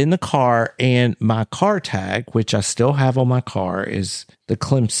I get in the car and my car tag, which I still have on my car, is the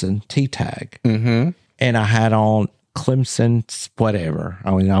Clemson T tag. And I had on Clemson, whatever. I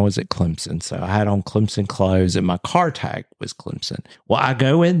mean, I was at Clemson, so I had on Clemson clothes and my car tag was Clemson. Well, I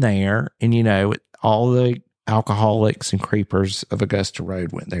go in there and, all the alcoholics and creepers of Augusta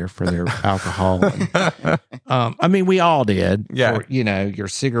Road went there for their alcohol. And, I mean, we all did. Yeah. For, your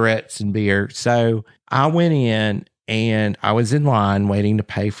cigarettes and beer. So I went in and I was in line waiting to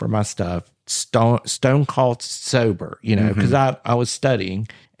pay for my stuff. Stone cold sober, because I was studying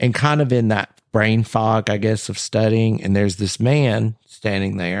and kind of in that brain fog, I guess, of studying. And there's this man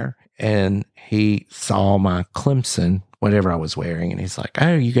standing there and he saw my Clemson, whatever I was wearing. And he's like,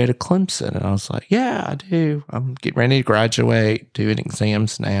 "Oh, you go to Clemson?" And I was like, "Yeah, I do. I'm getting ready to graduate, doing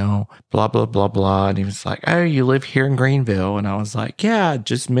exams now, blah, blah, blah, blah." And he was like, "Oh, you live here in Greenville?" And I was like, "Yeah, I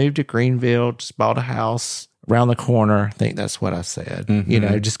just moved to Greenville, just bought a house around the corner." I think that's what I said,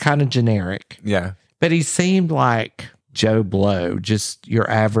 just kind of generic. Yeah. But he seemed like Joe Blow, just your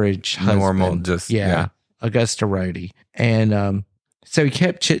average husband. Normal, just, Augusta roadie. And so he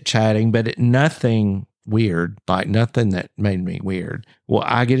kept chit-chatting, but nothing weird, like nothing that made me weird. Well,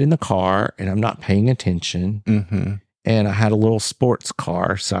 I get in the car and I'm not paying attention. Mm-hmm. And I had a little sports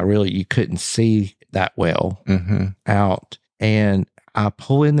car, so you couldn't see that well out. And I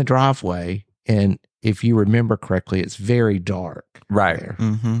pull in the driveway, and if you remember correctly, it's very dark. Right. There.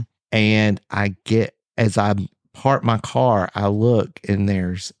 Mm-hmm. And as I park my car, I look, and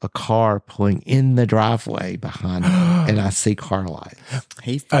there's a car pulling in the driveway behind me, and I see car lights.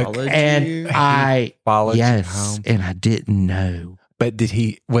 He followed And you. I Followed you yes, home. and I didn't know. But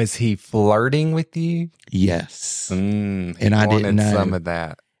was he flirting with you? Yes. And I didn't know some of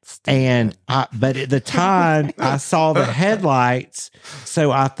that. And but at the time I saw the headlights,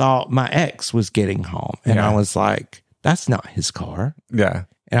 so I thought my ex was getting home, and I was like, "That's not his car." Yeah.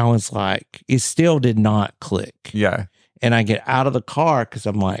 And I was like, it still did not click. Yeah. And I get out of the car because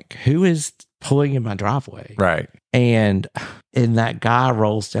I'm like, who is pulling in my driveway? Right. And that guy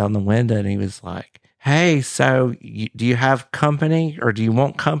rolls down the window, and he was like, "Hey, so do you have company, or do you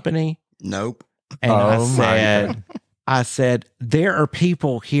want company?" Nope. And God. I said, there are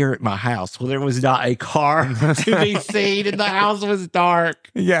people here at my house. Well, there was not a car to be seen, and the house was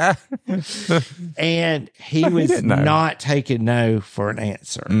dark. Yeah. And he was not taking no for an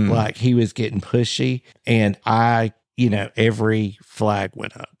answer. Like, he was getting pushy, and every flag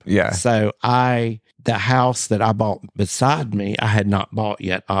went up. Yeah. So the house that I bought beside me, I had not bought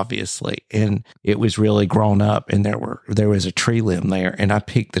yet, obviously. And it was really grown up, and there was a tree limb there, and I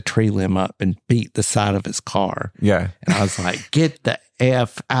picked the tree limb up and beat the side of his car. Yeah. And I was like, get the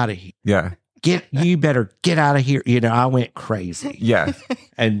F out of here. Yeah. You better get out of here. I went crazy. Yeah.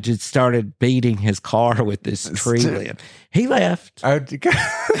 And just started beating his car with this tree limb. He left. Oh,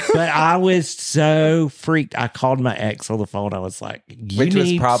 But I was so freaked. I called my ex on the phone. I was like, which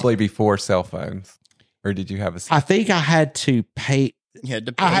was probably before cell phones. Or did you have a? I think I had to pay. I had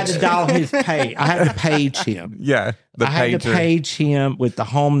to dial his pay. I had to page him. Yeah, I had to page him with the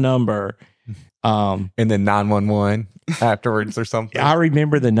home number. And then 911 afterwards or something. I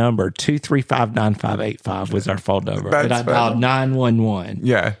remember the number 235-9585 was our phone number. And I dialed 911.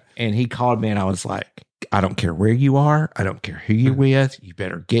 Yeah. And he called me, and I was like, I don't care where you are. I don't care who you're with. You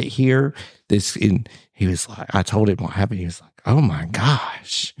better get here. And he was like, I told him what happened. He was like, oh my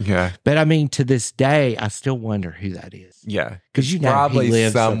gosh. Yeah. But I mean, to this day, I still wonder who that is. Yeah. Because probably he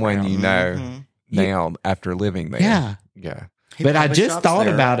lives someone around. you know now after living there. Yeah. Yeah. But I just thought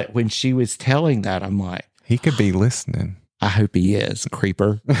about it when she was telling that. I'm like, he could be listening. I hope he is,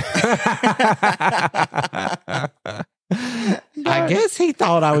 creeper. I guess he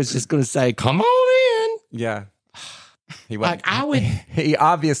thought I was just going to say, come on in. Yeah. He was Like, I would. He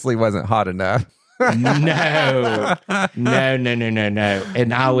obviously wasn't hot enough. No.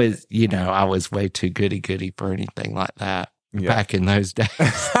 And I was, I was way too goody for anything like that back in those days.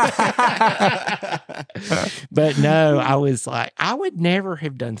 But no, I was like, I would never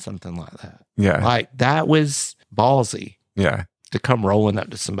have done something like that. Yeah. Like, that was ballsy. Yeah. To come rolling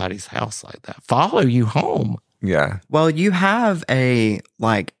up to somebody's house like that. Follow you home. Yeah. Well, you have the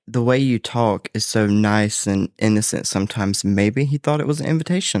way you talk is so nice and innocent sometimes. Maybe he thought it was an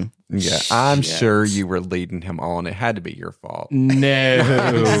invitation. Yeah. I'm sure you were leading him on. It had to be your fault. No.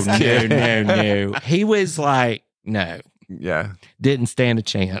 He was like, no. Yeah. Didn't stand a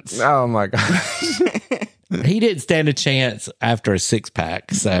chance. Oh my gosh. He didn't stand a chance after a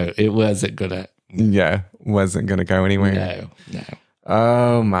 6-pack. So it wasn't going to. Yeah. Wasn't going to go anywhere. No.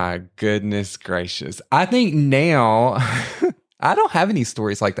 Oh my goodness gracious. I think now I don't have any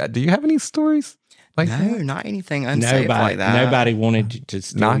stories like that. Do you have any stories like that? No, not anything unsafe like that. Nobody wanted to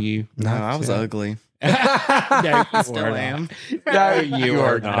steal you. No, I was ugly. No, you Still am. No, you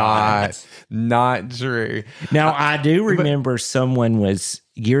are not. Not true. Now, I do remember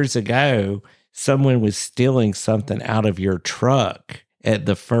years ago, someone was stealing something out of your truck at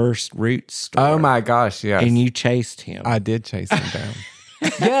the first root store. Oh my gosh, yes. And you chased him. I did chase him down.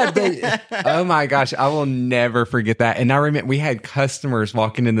 Oh my gosh, I will never forget that. And I remember we had customers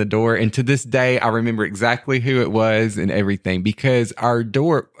walking in the door, and to this day I remember exactly who it was and everything, because our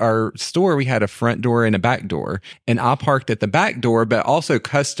store, we had a front door and a back door, and I parked at the back door, but also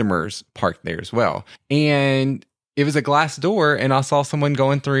customers parked there as well. And it was a glass door, and I saw someone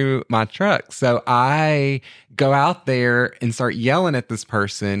going through my truck. So I go out there and start yelling at this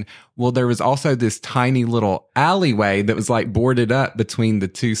person. Well, there was also this tiny little alleyway that was like boarded up between the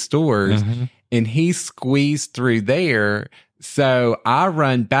two stores, and he squeezed through there. So I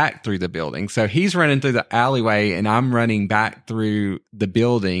run back through the building. So he's running through the alleyway, and I'm running back through the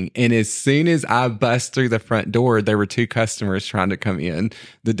building. And as soon as I bust through the front door, there were two customers trying to come in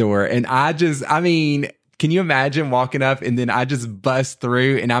the door. And can you imagine walking up and then I just bust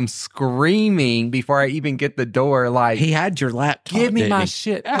through and I'm screaming before I even get the door, like, He had your laptop. give me didn't my he?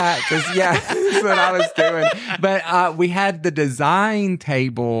 shit back. 'Cause, yeah, that's what I was doing. But we had the design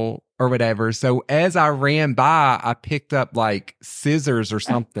table or whatever. So as I ran by, I picked up like scissors or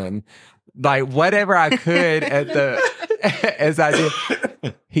something, like whatever I could at the as I did.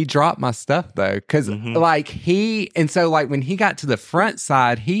 He dropped my stuff though, because like when he got to the front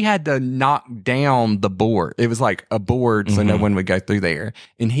side, he had to knock down the board. It was like a board, so no one would go through there.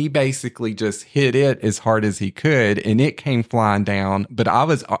 And he basically just hit it as hard as he could, and it came flying down. But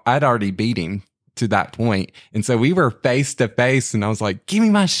I'd already beat him to that point, and so we were face to face. And I was like, "Give me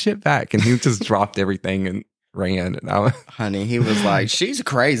my shit back!" And he just dropped everything and ran. And I was, Honey, he was like, she's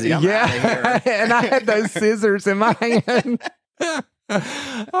crazy. I'm outta here. and I had those scissors in my hand.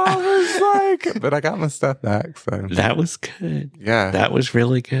 I was like, but I got my stuff back. So That was good. yeah, That was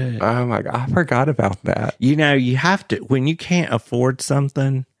really good. oh my God, I forgot about that. You know, you have to, when you can't afford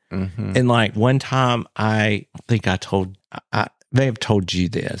something, and like one time I think I may have told you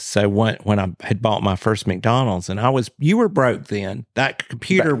this. So when I had bought my first McDonald's and you were broke then, that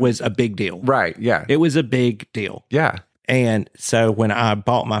computer was a big deal. Right? Yeah, It was a big deal. yeah. And so when I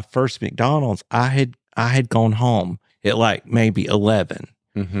bought my first McDonald's, I had gone home at like maybe 11.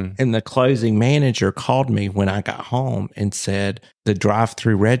 And the closing manager called me when I got home and said, the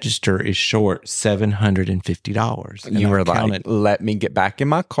drive-through register is short $750. And You I were counted, like, let me get back in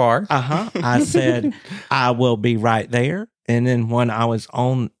my car. I said, I will be right there. And then when I was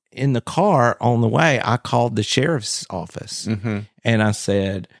in the car on the way, I called the sheriff's office and I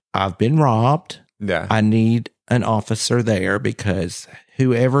said, I've been robbed. Yeah, I need an officer there because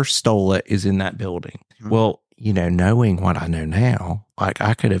whoever stole it is in that building. Well, you know, knowing what I know now, like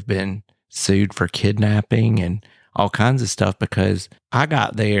I could have been sued for kidnapping and all kinds of stuff because I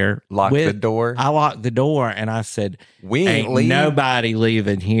got there. lock the door. I locked the door and I said, We ain't ain't leaving. nobody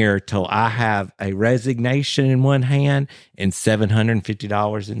leaving here till I have a resignation in one hand and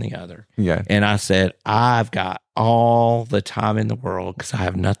 $750 in the other. Yeah, And I said, I've got all the time in the world because I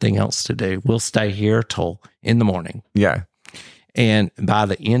have nothing else to do. We'll stay here till in the morning. yeah, And by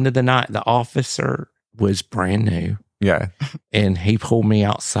the end of the night, the officer was brand new. yeah. And he pulled me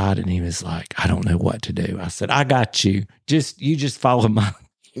outside and he was like, I don't know what to do. I said, I got you. You just follow my.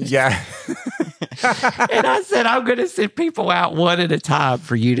 Yeah. And I said, I'm going to send people out one at a time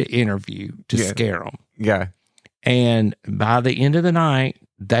for you to interview to scare them. Yeah. And by the end of the night,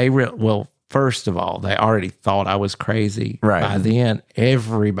 first of all, they already thought I was crazy. Right. By then,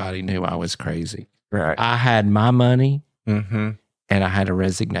 everybody knew I was crazy. Right. I had my money Mm-hmm. and I had a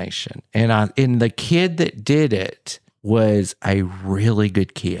resignation. And the kid that did it was a really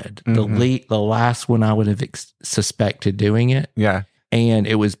good kid. The last one I would have suspected doing it. Yeah. And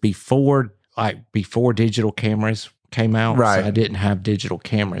it was before digital cameras came out. Right. So I didn't have digital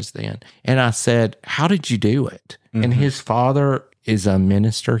cameras then. And I said, how did you do it? And his father is a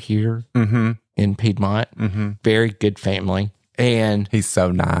minister here in Piedmont. Very good family. And He's so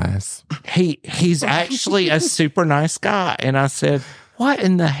nice. he's actually a super nice guy. And I said, what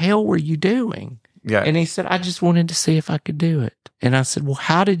in the hell were you doing? Yeah. And he said, I just wanted to see if I could do it. And I said, well,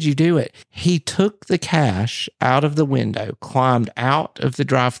 how did you do it? He took the cash out of the window, climbed out of the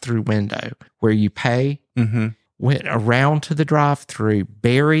drive-through window where you pay, went around to the drive-through,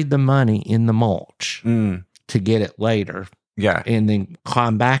 buried the money in the mulch to get it later, Yeah. and then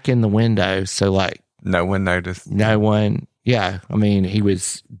climbed back in the window. So like No one noticed. no one, yeah. I mean, he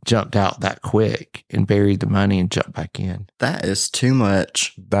was jumped out that quick and buried the money and jumped back in. That is too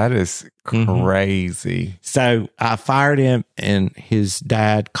much. That is crazy. So I fired him and his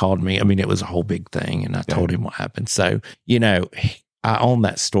dad called me. I mean, it was a whole big thing. And I told him what happened. So, you know, I owned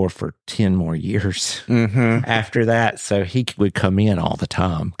that store for 10 more years after that. So he would come in all the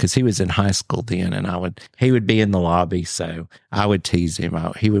time because he was in high school then. And he would be in the lobby. So I would tease him.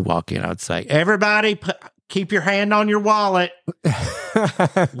 He would walk in. I would say, everybody keep your hand on your wallet.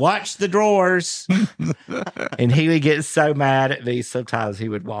 Watch the drawers. And he would get so mad at me. Sometimes he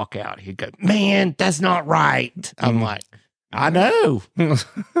would walk out. He'd go, man, that's not right. I'm like, I know.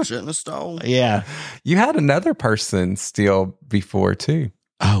 Shouldn't have stolen. Yeah. You had another person steal before too.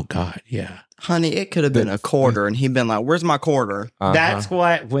 Oh, God. Yeah. Honey, it could have been a quarter, and he'd been like, where's my quarter? That's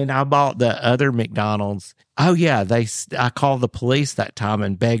what, when I bought the other McDonald's, oh, yeah, I called the police that time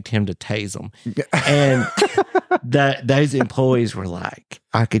and begged him to tase them. And those employees were like,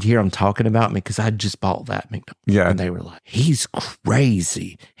 I could hear them talking about me because I just bought that McDonald's. Yeah. And they were like, he's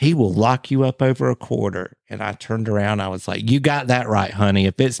crazy. He will lock you up over a quarter. And I turned around. I was like, you got that right, honey.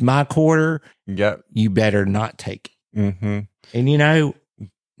 If it's my quarter, Yep. you better not take it. Mm-hmm. And, you know,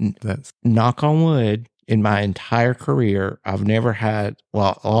 That's knock on wood, in my entire career, I've never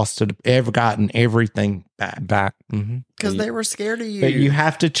ever gotten everything back. Because they were scared of you. But you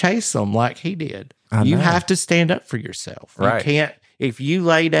have to chase them like he did. You have to stand up for yourself. Right. You can't, if you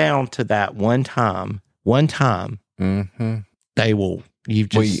lay down to that one time, they will,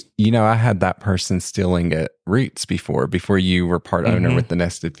 I had that person stealing at Roots before you were part owner with the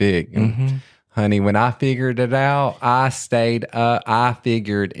Nested Fig. And honey, when I figured it out, I stayed up. I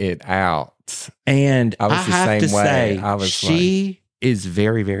figured it out. And I was the same way. I was she is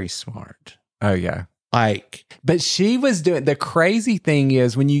very, very smart. Oh, yeah. But she was doing, the crazy thing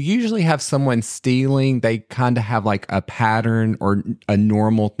is when you usually have someone stealing, they kind of have like a pattern or a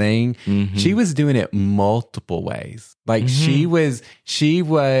normal thing. She was doing it multiple ways. Like she was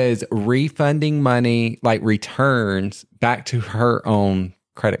refunding money, like returns back to her own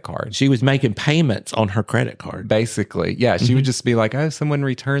credit card. She was making payments on her credit card. Basically. Yeah. She would just be like, oh, someone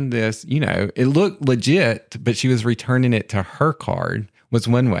returned this. It looked legit, but she was returning it to her card. Was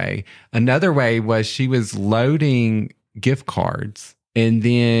one way. Another way was she was loading gift cards. And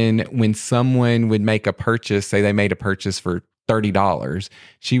then when someone would make a purchase, say they made a purchase for $30,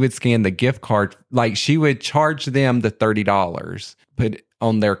 she would scan the gift card. Like she would charge them the $30, put it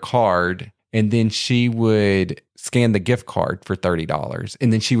on their card, and then she would scan the gift card for $30.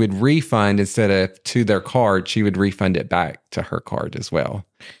 And then she would refund, instead of to their card, she would refund it back to her card as well.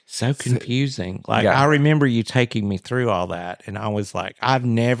 So confusing. I remember you taking me through all that, and I was like, I've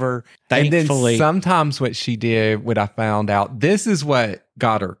never, thankfully. And then sometimes what she did, what I found out, this is what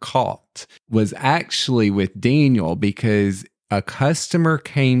got her caught, was actually with Daniel, because a customer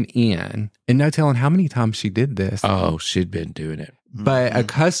came in, and no telling how many times she did this. Oh, she'd been doing it. But a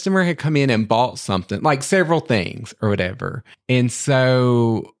customer had come in and bought something, like several things or whatever. And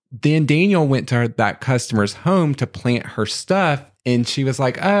so then Daniel went to that customer's home to plant her stuff. And she was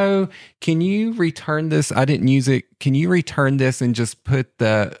like, oh, can you return this? I didn't use it. Can you return this and just put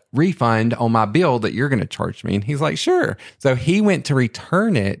the refund on my bill that you're going to charge me? And he's like, sure. So he went to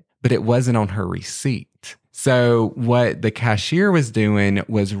return it, but it wasn't on her receipt. So what the cashier was doing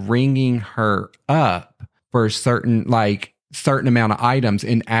was ringing her up for certain amount of items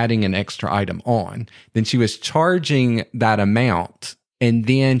and adding an extra item on. Then she was charging that amount, and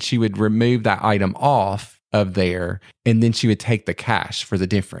then she would remove that item off of there, and then she would take the cash for the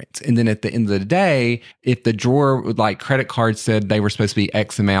difference. And then at the end of the day, if the drawer, like credit cards said they were supposed to be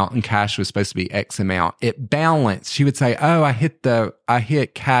X amount and cash was supposed to be X amount, it balanced. She would say, oh, I hit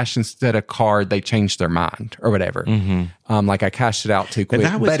cash instead of card. They changed their mind or whatever. Like I cashed it out too quick. But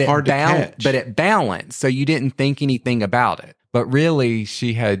that was hard to catch. But it balanced. So you didn't think anything about it. But really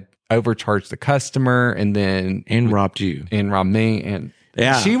she had overcharged the customer and robbed you. And robbed me. And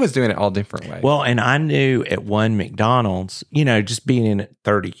she was doing it all different ways. Well, and I knew at one McDonald's, just being in it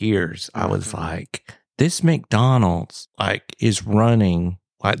 30 years, I was like, this McDonald's is running,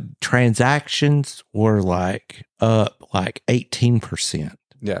 transactions were up 18%.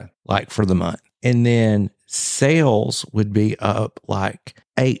 Yeah. For the month. And then sales would be up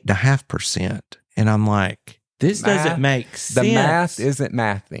 8.5%. And I'm like, this doesn't make sense. The math isn't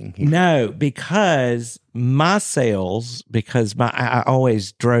mathing here. No, because my sales, I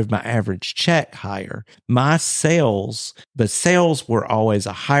always drove my average check higher. The sales were always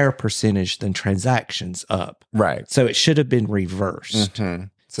a higher percentage than transactions up. Right. So it should have been reversed.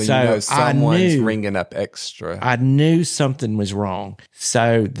 So someone's ringing up extra. I knew something was wrong.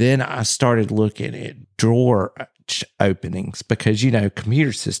 So then I started looking at drawer openings because,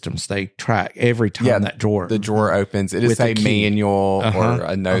 computer systems, they track every time the drawer opens. It is a manual or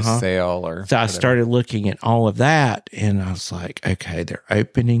a no sale or so whatever. I started looking at all of that and I was like, okay, they're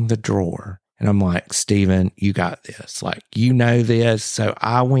opening the drawer. And I'm like, Steven, you got this. This. So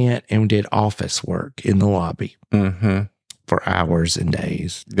I went and did office work in the lobby. For hours and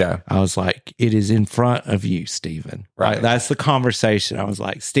days. Yeah. I was like, it is in front of you, Steven. Right. That's the conversation. I was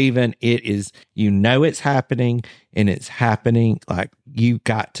like, Steven, it is, it's happening and it's happening. You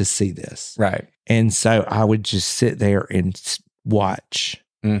got to see this. Right. And so I would just sit there and watch.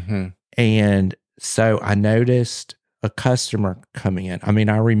 And so I noticed a customer come in. I mean,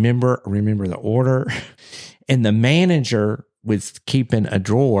 I remember the order and the manager was keeping a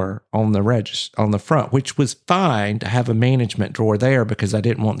drawer on the register on the front, which was fine to have a management drawer there because I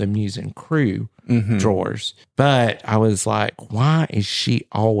didn't want them using crew drawers. But I was like, why is she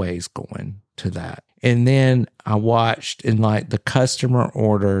always going to that? And then I watched and the customer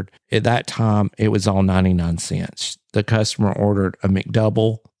ordered, at that time, it was all 99 cents. The customer ordered a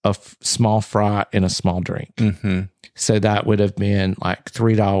McDouble, a small fry, and a small drink. So that would have been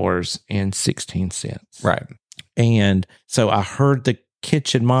 $3.16. Right. And so I heard the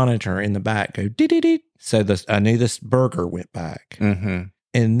kitchen monitor in the back go dee-dee-dee. So I knew this burger went back. Mm-hmm.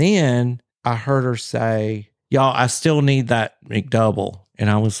 And then I heard her say, y'all, I still need that McDouble. And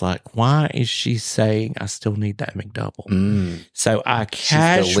I was like, why is she saying I still need that McDouble? So I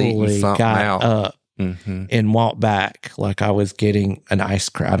casually got up and walked back like I was getting an ice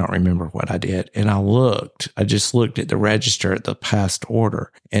cream. I don't remember what I did. And I just looked at the register at the past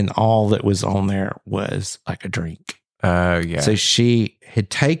order, and all that was on there was like a drink. Oh, yeah. So she had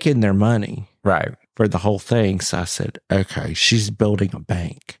taken their money. Right. For the whole thing. So I said, okay, she's building a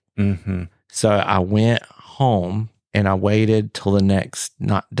bank. Mm-hmm. So I went home and I waited till the next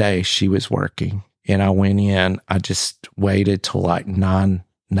day she was working. And I went in, I just waited till like 9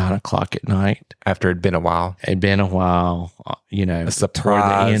 o'clock at night. After it'd been a while. It'd been a while, A surprise. toward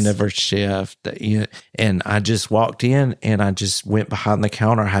the end of her shift. And I just walked in and I just went behind the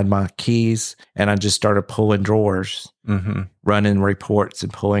counter. I had my keys and I just started pulling drawers, running reports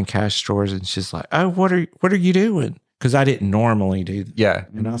and pulling cash drawers. And she's like, oh, what are you doing? Because I didn't normally do that. Yeah.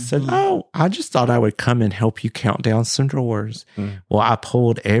 And I said, oh, I just thought I would come and help you count down some drawers. Well, I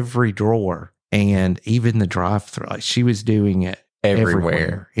pulled every drawer and even the drive-thru. Like she was doing it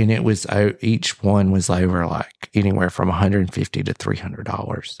everywhere. And it was, each one was over like anywhere from $150 to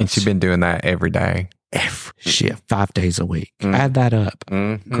 $300. And she'd been doing that every day. Every shift, 5 days a week. Add that up.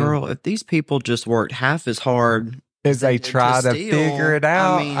 Girl, if these people just worked half as hard as they try to figure it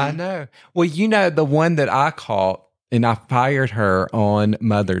out. I know. Well, the one that I caught, and I fired her on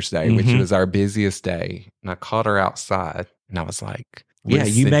Mother's Day, which was our busiest day. And I caught her outside and I was like, yeah,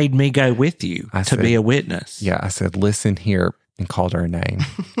 you made me go with you to be a witness. Yeah, I said, listen here, and called her a name.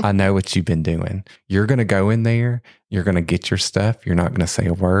 I know what you've been doing. You're going to go in there. You're going to get your stuff. You're not going to say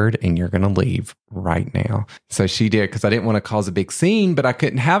a word, and you're going to leave right now. So she did, because I didn't want to cause a big scene, but I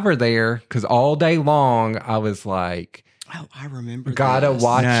couldn't have her there because all day long I was like, oh, I remember. Gotta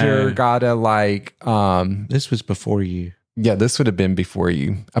watch her. Gotta This was before you. Yeah, this would have been before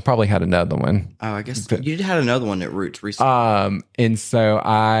you. I probably had another one. Oh, I guess you had another one at Roots recently. And so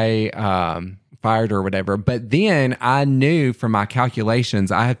I fired her or whatever. But then I knew from my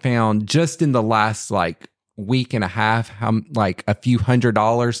calculations, I had found just in the last week and a half, like a few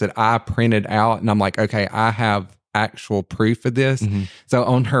 $100s that I printed out. And I'm like, okay, I have actual proof of this. So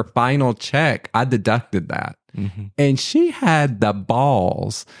on her final check, I deducted that. And she had the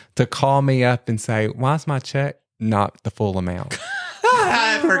balls to call me up and say, why is my check not the full amount?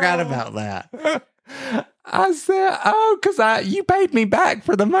 I forgot about that. I said, oh, because you paid me back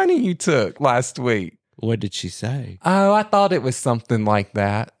for the money you took last week. What did she say? Oh, I thought it was something like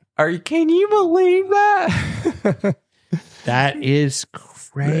that. Can you believe that? That is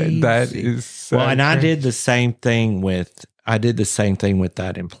crazy. That is so well, and crazy. I did the same thing with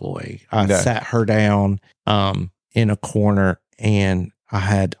that employee. I sat her down in a corner and I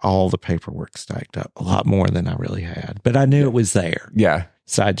had all the paperwork stacked up, a lot more than I really had, but I knew it was there. Yeah.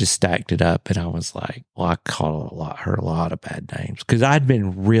 So I just stacked it up and I was like, well, I called her a lot of bad names because I'd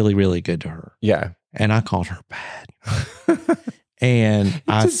been really, really good to her. Yeah. And I called her bad. And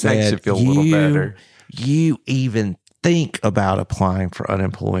I said, makes you feel a little better. You even think about applying for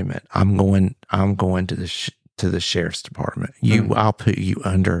unemployment, I'm going to the sheriff's department. I'll put you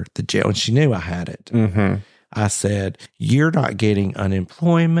under the jail. And she knew I had it. I said, you're not getting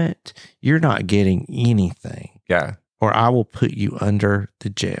unemployment. You're not getting anything. Yeah. Or I will put you under the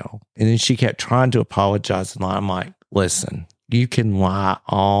jail. And then she kept trying to apologize and lie. I'm like, listen, you can lie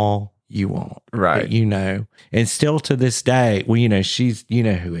all you want. Right. But, and still to this day, well, she's,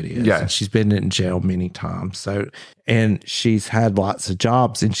 who it is. Yeah. And she's been in jail many times. So, and she's had lots of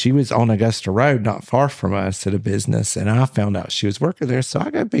jobs and she was on Augusta Road, not far from us at a business. And I found out she was working there. So I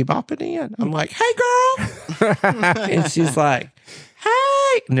go bebopping in. I'm like, hey girl. And she's like,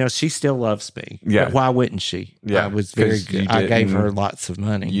 hey. No, she still loves me. Yeah. But why wouldn't she? Yeah. I was very good. I gave her lots of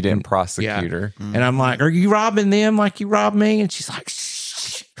money. You didn't prosecute her. And I'm like, are you robbing them like you robbed me? And she's like,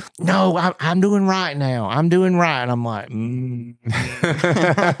 shh. No, I'm doing right now. I'm doing right. And I'm like,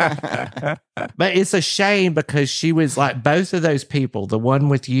 But it's a shame because she was like, both of those people, the one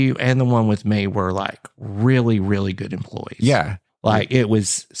with you and the one with me, were like really, really good employees. Yeah. Like it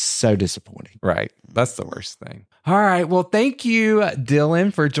was so disappointing. Right. That's the worst thing. All right. Well, thank you,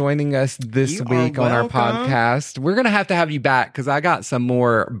 Dylan, for joining us this week on our podcast. We're going to have you back because I got some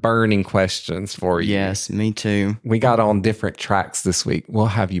more burning questions for you. Yes, me too. We got on different tracks this week. We'll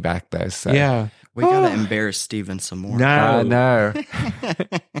have you back, though. So yeah. We got to embarrass Steven some more. No. I know.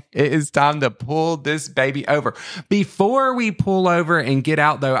 It is time to pull this baby over. Before we pull over and get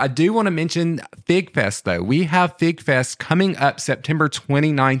out, though, I do want to mention Fig Fest, though. We have Fig Fest coming up September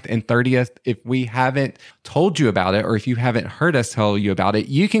 29th and 30th. If we haven't told you about it, or if you haven't heard us tell you about it,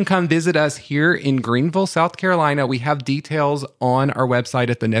 you can come visit us here in Greenville, South Carolina. We have details on our website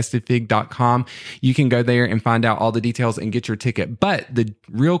at thenestedfig.com. You can go there and find out all the details and get your ticket. But the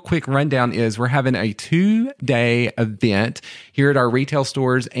real quick rundown is we're having a 2-day event here at our retail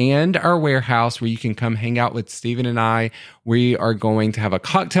stores and our warehouse where you can come hang out with Steven and I. We are going to have a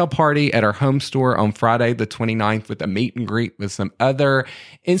cocktail party at our home store on Friday, the 29th, with a meet and greet with some other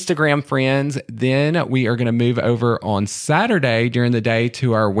Instagram friends. Then we are going to move over on Saturday during the day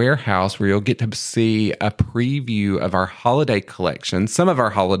to our warehouse where you'll get to see a preview of our holiday collection, some of our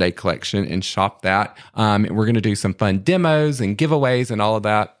holiday collection, and shop that. We're going to do some fun demos and giveaways and all of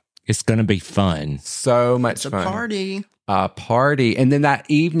that. It's going to be fun. So much It's a fun. party. And then that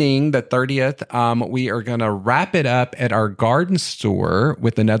evening, the 30th, we are going to wrap it up at our garden store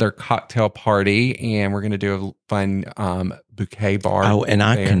with another cocktail party. And we're going to do a fun bouquet bar. Oh, and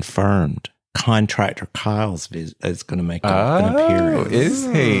I there. confirmed contractor Kyle's is going to make an appearance. Is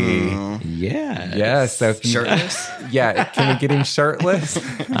he? Yeah. Yes. So if you- Shirtless? Yeah. Can we get him shirtless?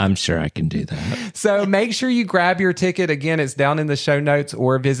 I'm sure I can do that. So make sure you grab your ticket. Again, it's down in the show notes,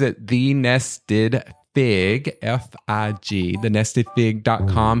 or visit The Nested Fig, F-I-G,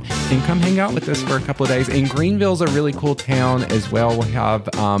 thenestedfig.com, and come hang out with us for a couple of days. And Greenville's a really cool town as well. We'll have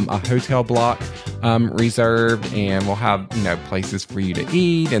a hotel block reserved, and we'll have, places for you to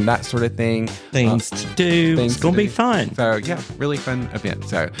eat and that sort of thing. Things to do. Things It's going to to be do. fun. So yeah, really fun event.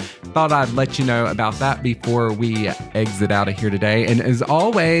 So thought I'd let you know about that before we exit out of here today. And as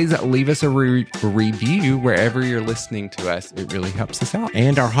always, leave us a review wherever you're listening to us. It really helps us out.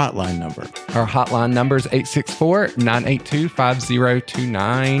 And our hotline number. Our hotline number is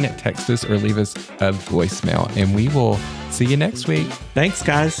 864-982-5029. Text us or leave us a voicemail, and we will see you next week. Thanks,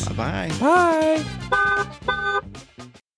 guys. Bye-bye. Bye.